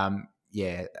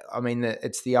 Yeah, I mean,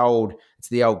 it's the old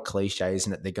cliche,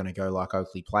 isn't it? They're going to go like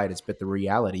Oakley Platers, but the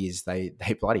reality is they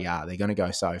bloody are. They're going to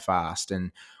go so fast,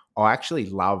 and I actually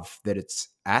love that it's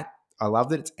out of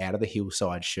the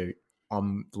hillside chute.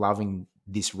 I'm loving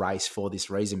this race for this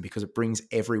reason, because it brings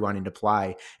everyone into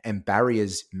play and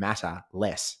barriers matter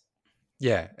less.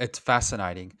 Yeah, it's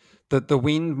fascinating. The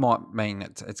wind might mean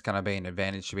it's going to be an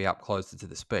advantage to be up closer to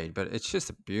the speed, but it's just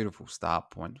a beautiful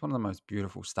start point. It's one of the most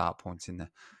beautiful start points in the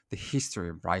history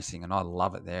of racing, and I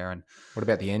love it there. And what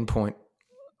about the end point?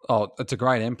 Oh, it's a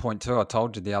great end point too. I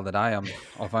told you the other day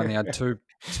I've only had two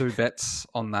bets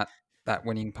on that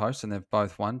winning post, and they've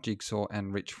both won, Jigsaw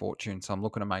and Rich Fortune. So I'm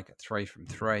looking to make it 3 from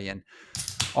 3, and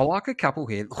I like a couple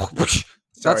here.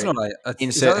 That's not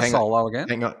is that a solo again?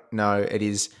 Hang on, no, it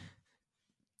is.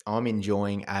 I'm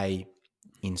enjoying a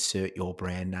insert your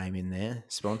brand name in there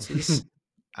sponsors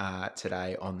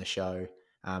today on the show.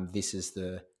 This is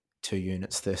the 2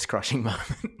 units thirst crushing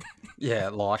moment. Yeah,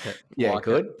 like it. Yeah, like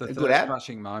good. It. The good thirst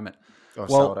crushing moment.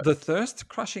 The thirst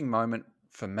crushing moment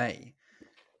for me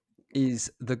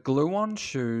is the glue-on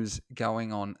shoes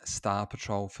going on Star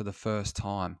Patrol for the first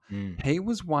time. He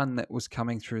was one that was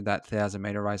coming through that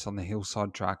 1,000-meter race on the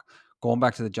hillside track, gone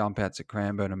back to the jump outs at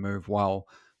Cranbourne and moved well,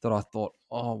 that I thought,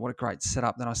 oh, what a great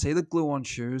setup. Then I see the glue-on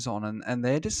shoes on, and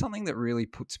they're just something that really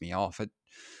puts me off.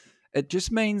 It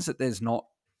just means that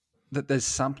there's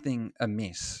something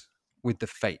amiss with the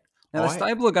feet. Now, the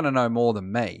stable are going to know more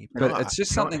than me, but it's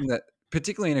just something that,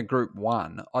 particularly in a Group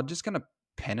 1, I'm just going to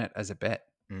pen it as a bet.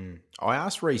 I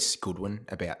asked Reece Goodwin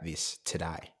about this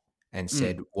today and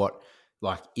said,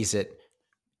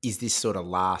 is this sort of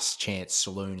last chance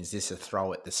saloon? Is this a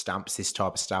throw at the stumps, this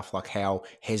type of stuff? Like, how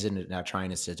hesitant are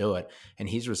trainers to do it? And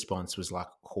his response was like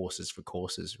horses for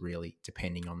courses, really,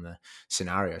 depending on the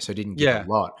scenario. So it didn't give a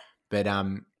lot. But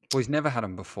well, he's never had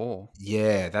them before.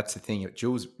 Yeah, that's the thing.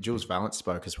 Jules Valance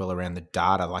spoke as well around the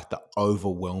data, like the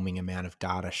overwhelming amount of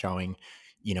data showing,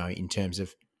 in terms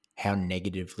of how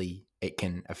negatively it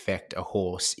can affect a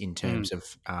horse in terms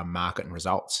of market and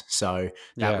results. So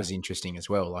that was interesting as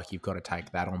well. Like, you've got to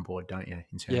take that on board, don't you,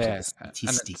 in terms of the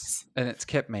statistics. And it's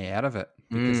kept me out of it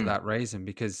because of that reason,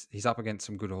 because he's up against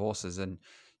some good horses, and,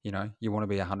 you want to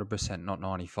be 100%, not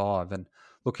 95. And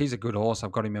look, he's a good horse.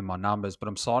 I've got him in my numbers, but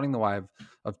I'm siding the way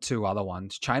of two other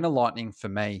ones. Chain of Lightning for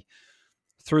me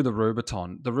through the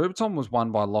Rubiton. The Rubiton was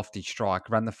won by Lofty Strike,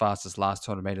 ran the fastest last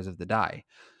 200 metres of the day.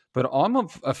 But I'm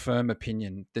of a firm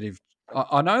opinion that if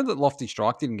I know that Lofty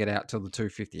Strike didn't get out till the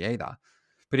 250 either,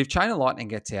 but if Chain of Lightning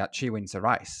gets out, she wins the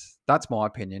race. That's my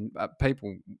opinion.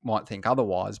 People might think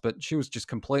otherwise, but she was just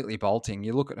completely bolting.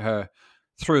 You look at her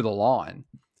through the line,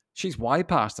 she's way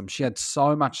past them. She had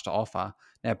so much to offer.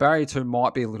 Now, barrier 2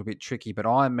 might be a little bit tricky, but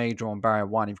I am me drawing barrier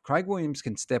 1. If Craig Williams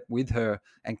can step with her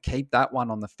and keep that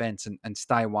one on the fence and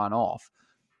stay one off,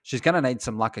 she's going to need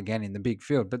some luck again in the big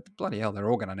field. But bloody hell, they're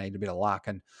all going to need a bit of luck.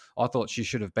 And I thought she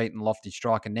should have beaten Lofty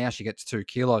Strike, and now she gets 2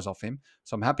 kilos off him.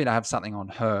 So I'm happy to have something on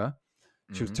her.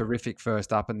 She was terrific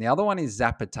first up. And the other one is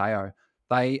Zapateo.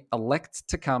 They elect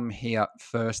to come here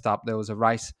first up. There was a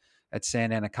race at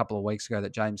Sandown a couple of weeks ago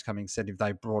that James Cummings said if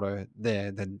they brought her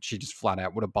there, then she just flat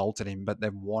out would have bolted him. But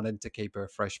they've wanted to keep her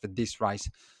fresh for this race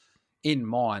in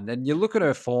mind. And you look at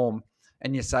her form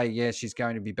and you say, yeah, she's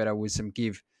going to be better with some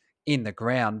give in the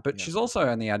ground. But she's also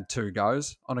only had 2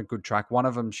 goes on a good track. One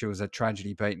of them, she was a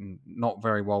tragedy beaten, not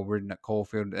very well ridden at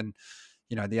Caulfield. And,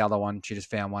 the other one, she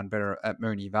just found one better at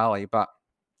Moonee Valley. But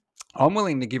I'm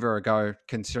willing to give her a go,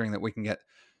 considering that we can get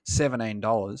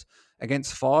 $17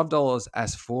 against $5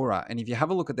 Asfoora. And if you have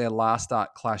a look at their last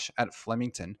start clash at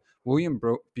Flemington, William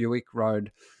Buick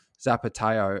rode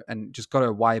Zapateo and just got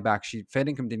her way back.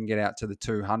 Fedingham didn't get out to the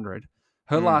 200.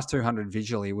 Her last 200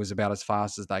 visually was about as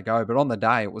fast as they go. But on the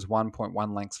day, it was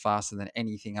 1.1 lengths faster than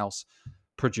anything else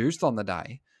produced on the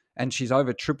day. And she's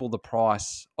over triple the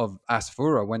price of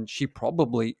Asfoora when she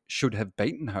probably should have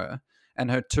beaten her.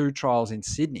 And her 2 trials in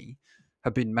Sydney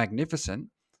have been magnificent.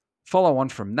 Follow on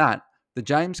from that, the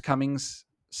James Cummings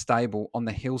stable on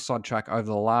the Hillside track over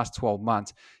the last 12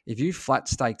 months, if you flat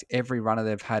staked every runner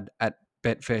they've had at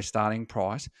Betfair starting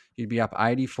price, you'd be up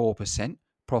 84%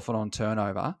 profit on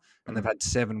turnover. And they've had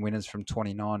 7 winners from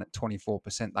 29 at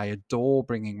 24%. They adore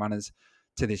bringing runners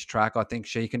to this track. I think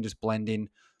she can just blend in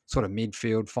sort of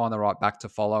midfield, find the right back to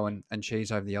follow, and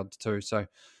she's over the odds too. So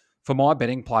for my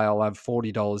betting play, I'll have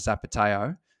 $40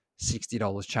 Zapateo,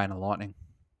 $60 Chain of Lightning.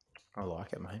 I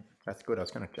like it, mate. That's good. I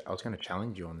was going to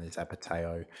challenge you on this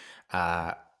Zapateo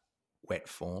wet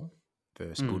form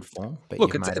versus good form. But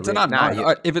look, it's an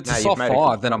unknown. If it's a soft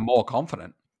 5, then I'm more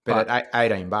confident. But at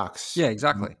 $18, yeah,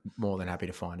 exactly. More than happy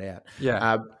to find out.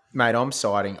 Yeah, mate. I'm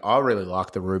siding. I really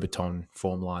like the Rubiton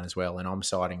form line as well, and I'm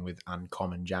siding with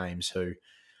Uncommon James, who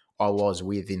I was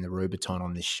with in the Rubiton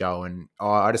on this show, and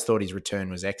I just thought his return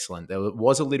was excellent. There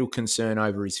was a little concern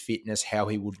over his fitness, how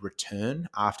he would return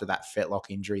after that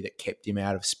fetlock injury that kept him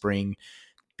out of spring.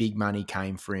 Big money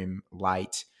came for him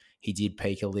late. He did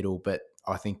peak a little, but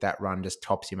I think that run just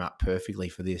tops him up perfectly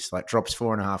for this. Like, drops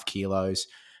 4.5 kilos.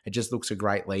 It just looks a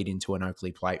great lead into an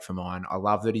Oakley plate for mine. I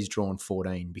love that he's drawn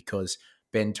 14 because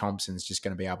Ben Thompson's just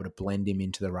going to be able to blend him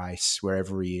into the race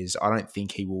wherever he is. I don't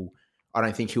think he'll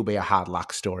be a hard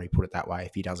luck story, put it that way,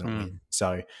 if he doesn't win.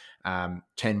 So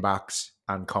 $10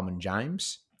 Uncommon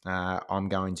James. I'm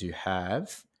going to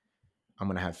have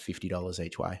 $50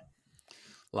 each way.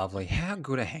 Lovely. How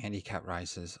good are handicap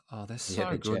races? Oh, they're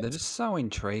so good. Jets. They're just so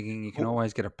intriguing. You can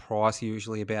always get a price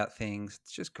usually about things.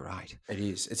 It's just great. It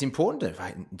is. It's important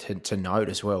to note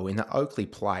as well, in the Oakley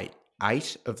plate,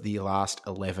 8 of the last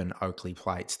 11 Oakley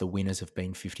plates, the winners have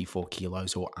been 54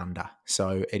 kilos or under.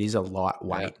 So it is a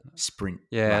lightweight sprint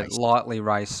race. Lightly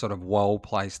raced, sort of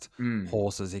well-placed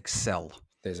horses excel.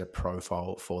 There's a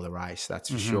profile for the race,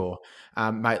 that's for sure.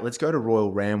 Mate, let's go to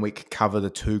Royal Randwick, cover the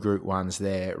 2 Group 1s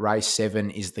there. Race 7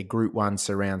 is the Group 1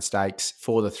 Surround Stakes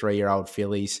for the 3-year-old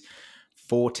fillies,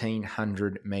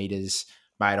 1,400 metres.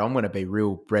 Mate, I'm going to be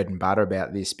real bread and butter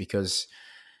about this because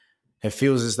it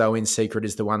feels as though In Secret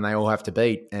is the one they all have to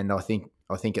beat, and I think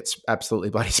it's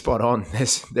absolutely bloody spot on.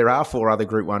 There are 4 other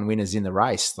Group 1 winners in the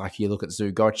race. Like, you look at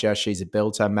Zougotcha, she's a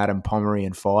belter, Madame Pomeroy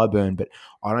and Fireburn, but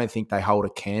I don't think they hold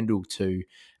a candle to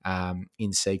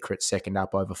In Secret second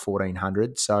up over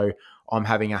 1,400. So I'm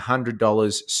having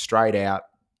 $100 straight out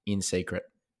In Secret.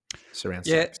 Surround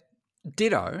Stakes.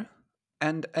 Ditto.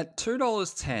 And at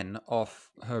 $2.10 off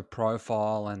her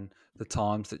profile and the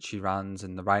times that she runs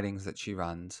and the ratings that she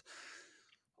runs,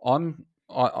 I'm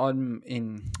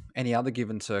in any other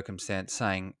given circumstance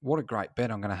saying, what a great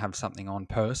bet. I'm going to have something on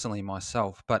personally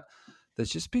myself. But there's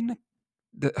just been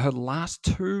her last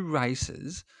 2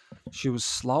 races, she was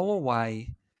slow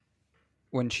away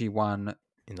when she won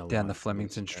down the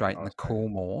Flemington Straight in the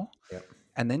Coolmore. Yep.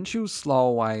 And then she was slow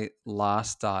away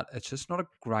last start. It's just not a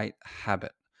great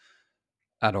habit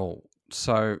at all.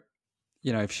 So,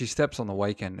 if she steps on the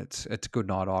weekend, it's good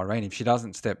night, Irene. If she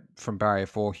doesn't step from barrier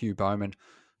 4, Hugh Bowman,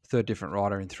 third different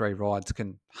rider in 3 rides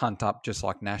can hunt up just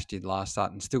like Nash did last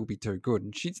start and still be too good.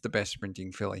 And she's the best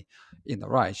sprinting filly in the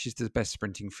race. She's the best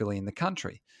sprinting filly in the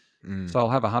country. So I'll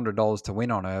have $100 to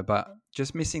win on her, but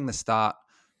just missing the start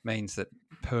means that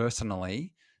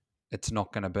personally, it's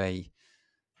not going to be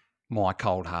my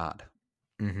cold hard.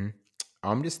 Mm-hmm.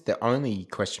 I'm just, the only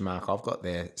question mark I've got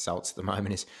there, Salts, at the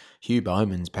moment is Hugh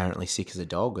Bowman's apparently sick as a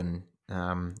dog and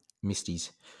missed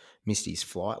his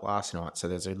flight last night. So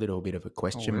there's a little bit of a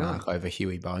question mark over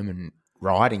Huey Bowman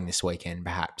riding this weekend,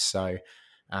 perhaps. So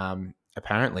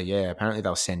apparently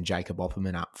they'll send Jacob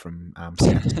Opperman up from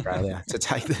South Australia to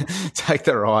take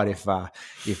the ride if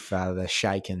the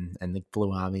Sheikh and the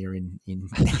Blue Army are in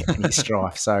any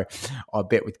strife. So I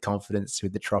bet with confidence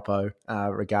with the Troppo,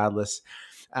 regardless.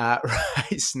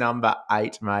 Race number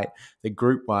 8, mate. The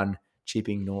Group 1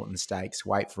 Chipping Norton Stakes,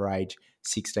 weight for age,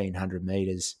 1,600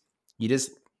 metres.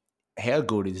 How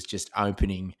good is just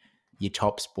opening your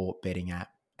Top Sport betting app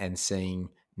and seeing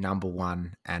number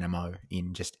 1 Animo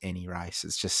in just any race?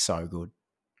 It's just so good.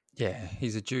 Yeah,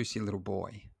 he's a juicy little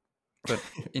boy. But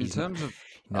in terms of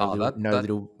no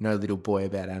little boy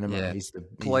about Animo. Yeah, He's the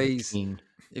king.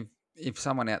 If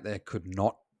someone out there could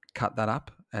not cut that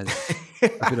up as a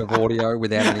bit of audio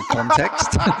without any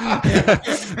context,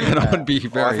 then I'd be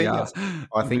very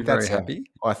happy.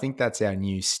 I think that's our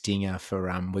new stinger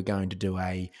for we're going to do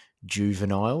a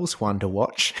juveniles one to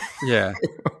watch. Yeah.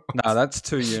 No, that's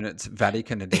 2 units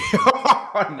Vatican edition.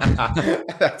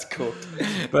 That's cool.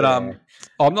 But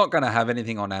I'm not going to have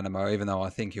anything on Animo, even though I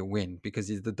think he'll win, because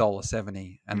he's the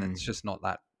 $1.70 and it's just not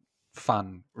that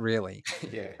fun, really.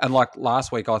 Yeah. And like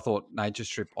last week, I thought Nature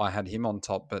Strip, I had him on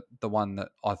top, but the one that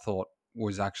I thought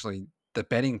was actually the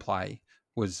betting play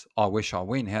was I Wish I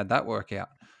Win. How'd that work out?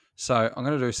 So I'm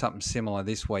going to do something similar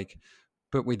this week,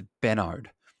 but with Benode,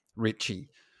 Richie.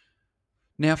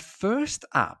 Now, first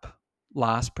up,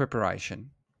 last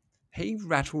preparation, he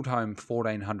rattled home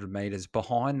 1,400 metres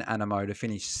behind Animo to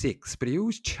finish 6th, but he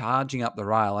was charging up the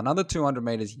rail. Another 200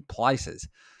 metres he places.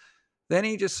 Then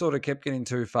he just sort of kept getting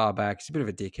too far back. He's a bit of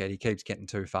a dickhead. He keeps getting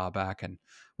too far back and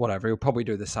whatever. He'll probably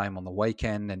do the same on the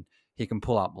weekend and he can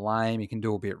pull up lame. He can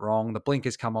do a bit wrong. The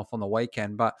blinkers come off on the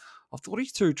weekend, but I thought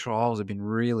his 2 trials have been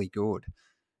really good.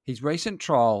 His recent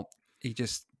trial, he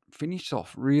just finished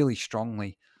off really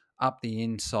strongly up the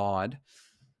inside.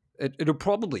 It'll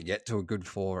probably get to a good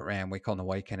 4-round week on the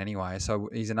weekend anyway. So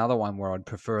he's another one where I'd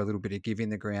prefer a little bit of give in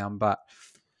the ground, but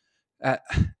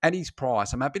at his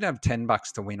price, I'm happy to have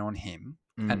 $10 to win on him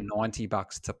and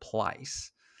 $90 to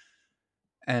place.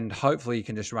 And hopefully you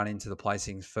can just run into the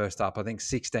placings first up. I think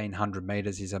 1,600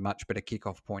 metres is a much better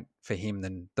kickoff point for him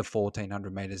than the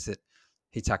 1,400 metres that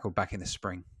he tackled back in the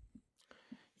spring.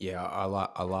 Yeah, I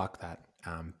like that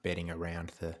betting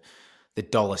around the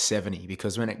 $1.70,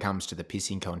 because when it comes to the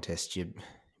pissing contest, you're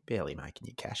barely making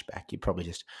your cash back. You're probably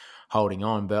just holding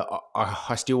on. But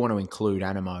I still want to include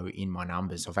Animo in my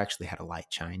numbers. I've actually had a late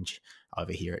change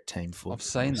over here at Team Foot. I've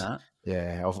seen that.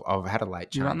 Yeah, I've had a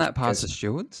late change. You run that past the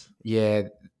stewards? Yeah,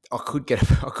 I could get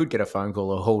a phone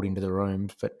call or hauled into the room,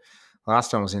 but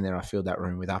last time I was in there, I filled that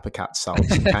room with uppercut salts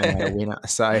and came out a winner.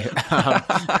 So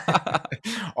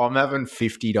I'm having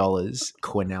 $50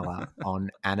 Quinella on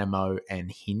Animo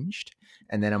and Hinged.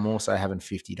 And then I'm also having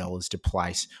 $50 to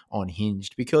place on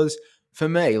Hinged, because for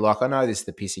me, like, I know this is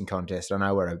the pissing contest. I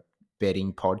know we're a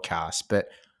betting podcast, but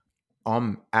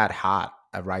I'm at heart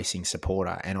a racing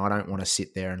supporter, and I don't want to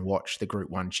sit there and watch the Group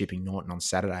 1 Chipping Norton on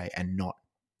Saturday and not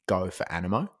go for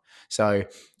Animo. So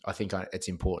I think it's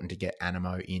important to get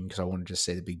Animo in, because I want to just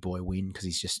see the big boy win, because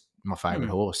he's just my favourite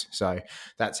horse. So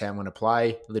that's how I'm going to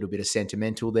play. A little bit of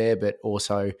sentimental there, but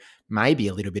also maybe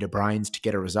a little bit of brains to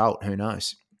get a result. Who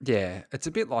knows? Yeah, it's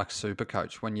a bit like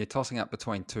Supercoach. When you're tossing up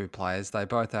between 2 players, they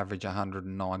both average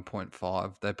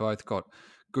 109.5. They both got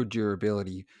good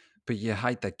durability, but you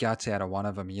hate the guts out of one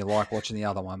of them. You like watching the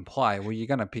other one play. Well, you're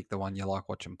going to pick the one you like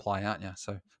watching play, aren't you?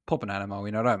 So pop an Animo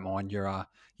in. I don't mind your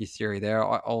theory there.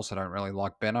 I also don't really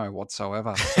like Benno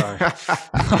whatsoever. So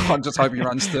I just hope he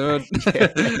runs third.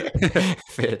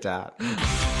 Fair dart.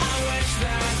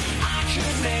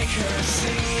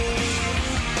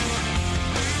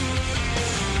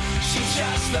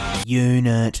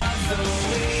 Unit.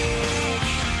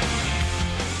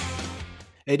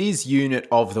 It is Unit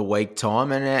of the Week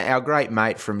time, and our great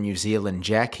mate from New Zealand,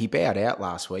 Jack, he bowed out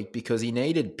last week because he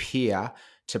needed Pierre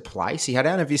to place. He had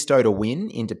Ana Visto to win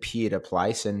into Pierre to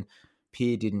place, and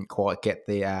Pierre didn't quite get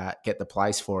the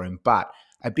place for him. But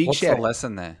a big What's shout. the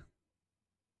lesson there?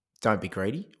 Don't be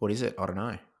greedy. What is it? I don't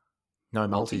know. No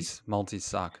multis. Multis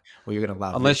suck. Well, you're going to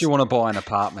love Unless this. you want to buy an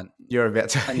apartment. You're about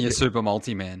to. And you're super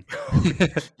multi-man.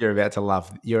 You're about to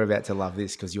love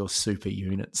this because you're super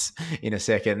units in a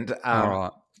second. All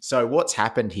right. So what's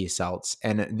happened here, Salts?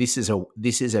 And this is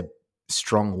a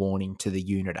strong warning to the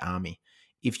unit army.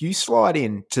 If you slide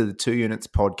into the 2 Units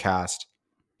podcast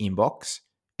inbox,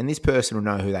 and this person will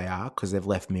know who they are because they've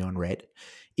left me on red.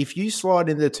 If you slide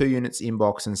into the 2 Units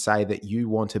inbox and say that you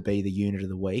want to be the unit of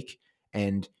the week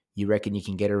and you reckon you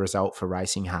can get a result for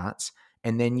Racing Hearts,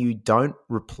 and then you don't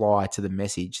reply to the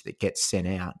message that gets sent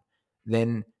out,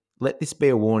 then let this be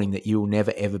a warning that you will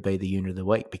never, ever be the unit of the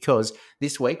week, because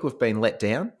this week we've been let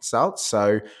down, Salts.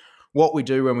 So what we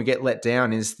do when we get let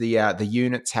down is the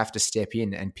units have to step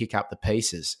in and pick up the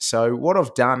pieces. So what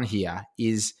I've done here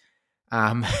is,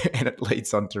 and it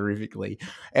leads on terrifically,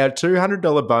 our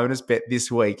 $200 bonus bet this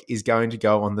week is going to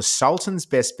go on the Sultan's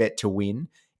best bet to win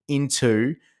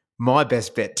into my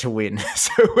best bet to win.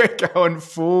 So we're going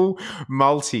full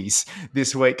multis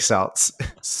this week, Salts.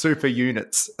 Super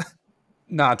units.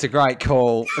 No, it's a great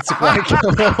call. It's a great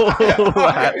call.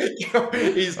 I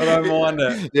don't mind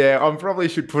it. Yeah, I probably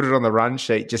should put it on the run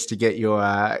sheet just to get you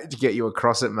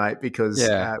across it, mate, because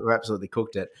we've absolutely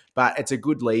cooked it. But it's a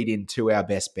good lead into our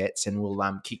best bets, and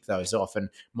we'll kick those off. And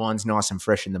mine's nice and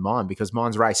fresh in the mind because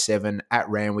mine's race 7 at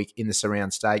Randwick in the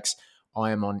Surround Stakes.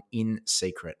 I am on In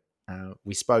Secret.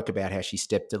 We spoke about how she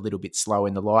stepped a little bit slow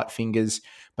in the light fingers,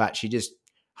 but she just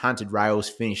hunted rails,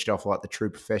 finished off like the true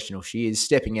professional she is,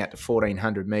 stepping out to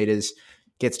 1,400 metres,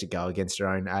 gets to go against her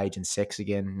own age and sex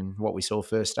again. And what we saw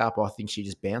first up, I think she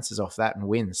just bounces off that and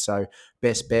wins. So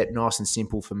best bet, nice and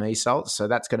simple for me, Salt. So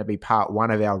that's going to be part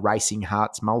 1 of our Racing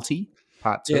Hearts multi.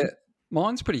 Part 2. Yeah,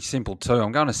 mine's pretty simple too.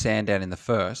 I'm going to Sandown in the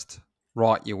first.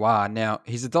 Right, you are. Now,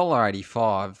 he's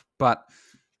 $1.85, but,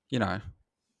 you know,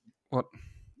 what...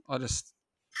 I don't go to school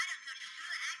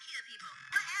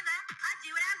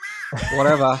or kill people.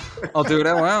 Whatever. I'll do what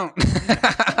I want.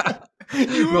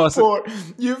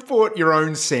 You've bought your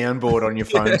own soundboard on your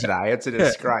phone today. It's a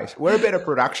disgrace. We're a better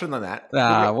production than that.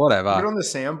 Whatever. Get on the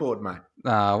soundboard, mate.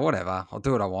 Whatever. I'll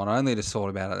do what I want. I only just thought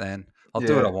about it then. I'll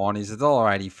do what I want. He's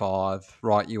 $1.85.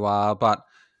 Right, you are. But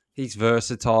he's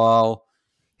versatile.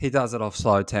 He does it off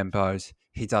slow tempos.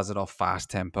 He does it off fast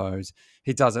tempos.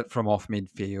 He does it from off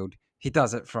midfield. He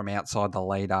does it from outside the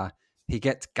leader. He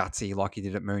gets gutsy like he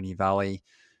did at Moonee Valley.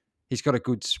 He's got a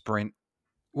good sprint.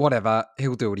 Whatever.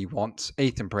 He'll do what he wants.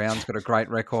 Ethan Brown's got a great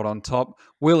record on top.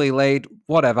 Will he lead?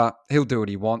 Whatever. He'll do what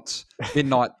he wants.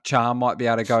 Midnight Charm might be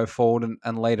able to go forward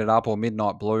and lead it up, or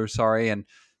Midnight Blue, and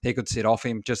he could sit off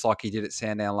him just like he did at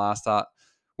Sandown last start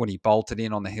when he bolted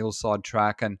in on the hillside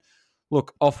track. And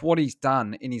look, off what he's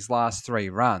done in his last 3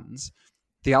 runs,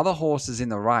 the other horses in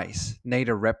the race need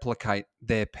to replicate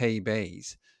their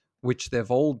PBs, which they've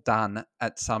all done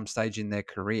at some stage in their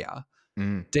career,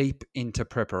 deep into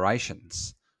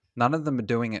preparations. None of them are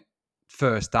doing it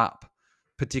first up,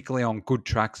 particularly on good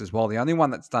tracks as well. The only one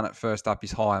that's done it first up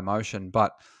is High Emotion,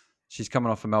 but she's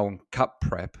coming off a Melbourne Cup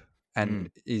prep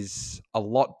and is a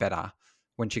lot better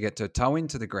when she gets her toe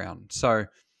into the ground. So,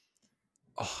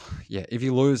 if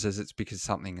he loses, it's because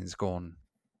something has gone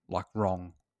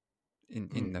wrong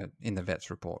in the vets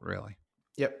report, really.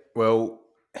 Yep. Well,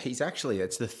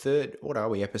 it's the third, what are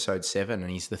we, episode 7, and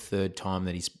he's the third time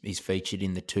that he's featured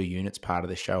in the 2 Units part of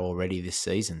the show already this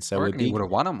season. So I reckon he would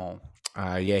have won them all.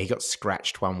 He got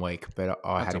scratched one week, but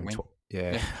I had him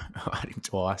I had him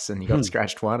twice, and he got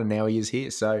scratched one, and now he is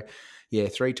here. So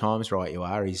 3 times, right you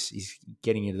are. He's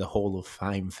getting into the Hall of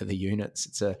Fame for the Units.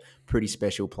 It's a pretty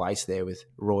special place there with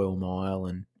Royal Mile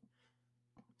and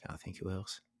I can't think who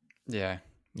else. Yeah,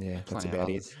 that's about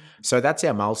it. So that's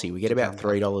our multi. We get about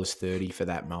 $3.30 for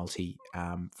that multi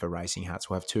for Racing Hearts.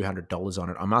 We'll have $200 on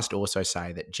it. I must also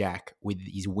say that Jack, with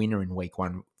his winner in week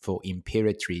 1 for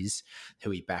Imperatriz,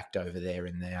 who he backed over there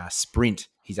in the sprint,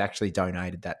 he's actually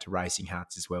donated that to Racing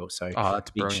Hearts as well. So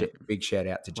that's big shout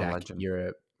out to Jack. You're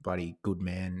a bloody good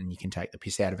man, and you can take the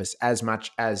piss out of us as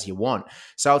much as you want.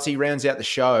 Salty rounds out the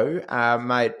show,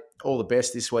 mate. All the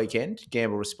best this weekend.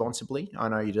 Gamble responsibly. I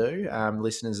know you do.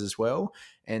 Listeners as well.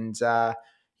 And,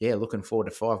 looking forward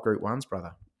to 5 Group 1s,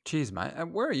 brother. Cheers, mate.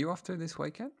 And where are you off to this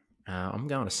weekend? I'm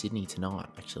going to Sydney tonight,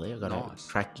 actually. I've got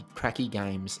cracky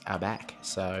games are back.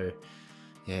 So,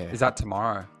 yeah. Is that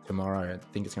tomorrow? Tomorrow. I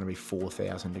think it's going to be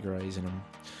 4,000 degrees, and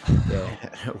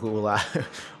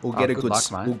we'll get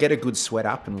a good sweat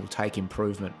up, and we'll take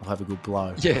improvement. We'll have a good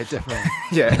blow. Yeah, definitely.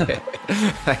 Yeah.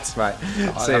 Thanks, mate.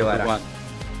 See you later.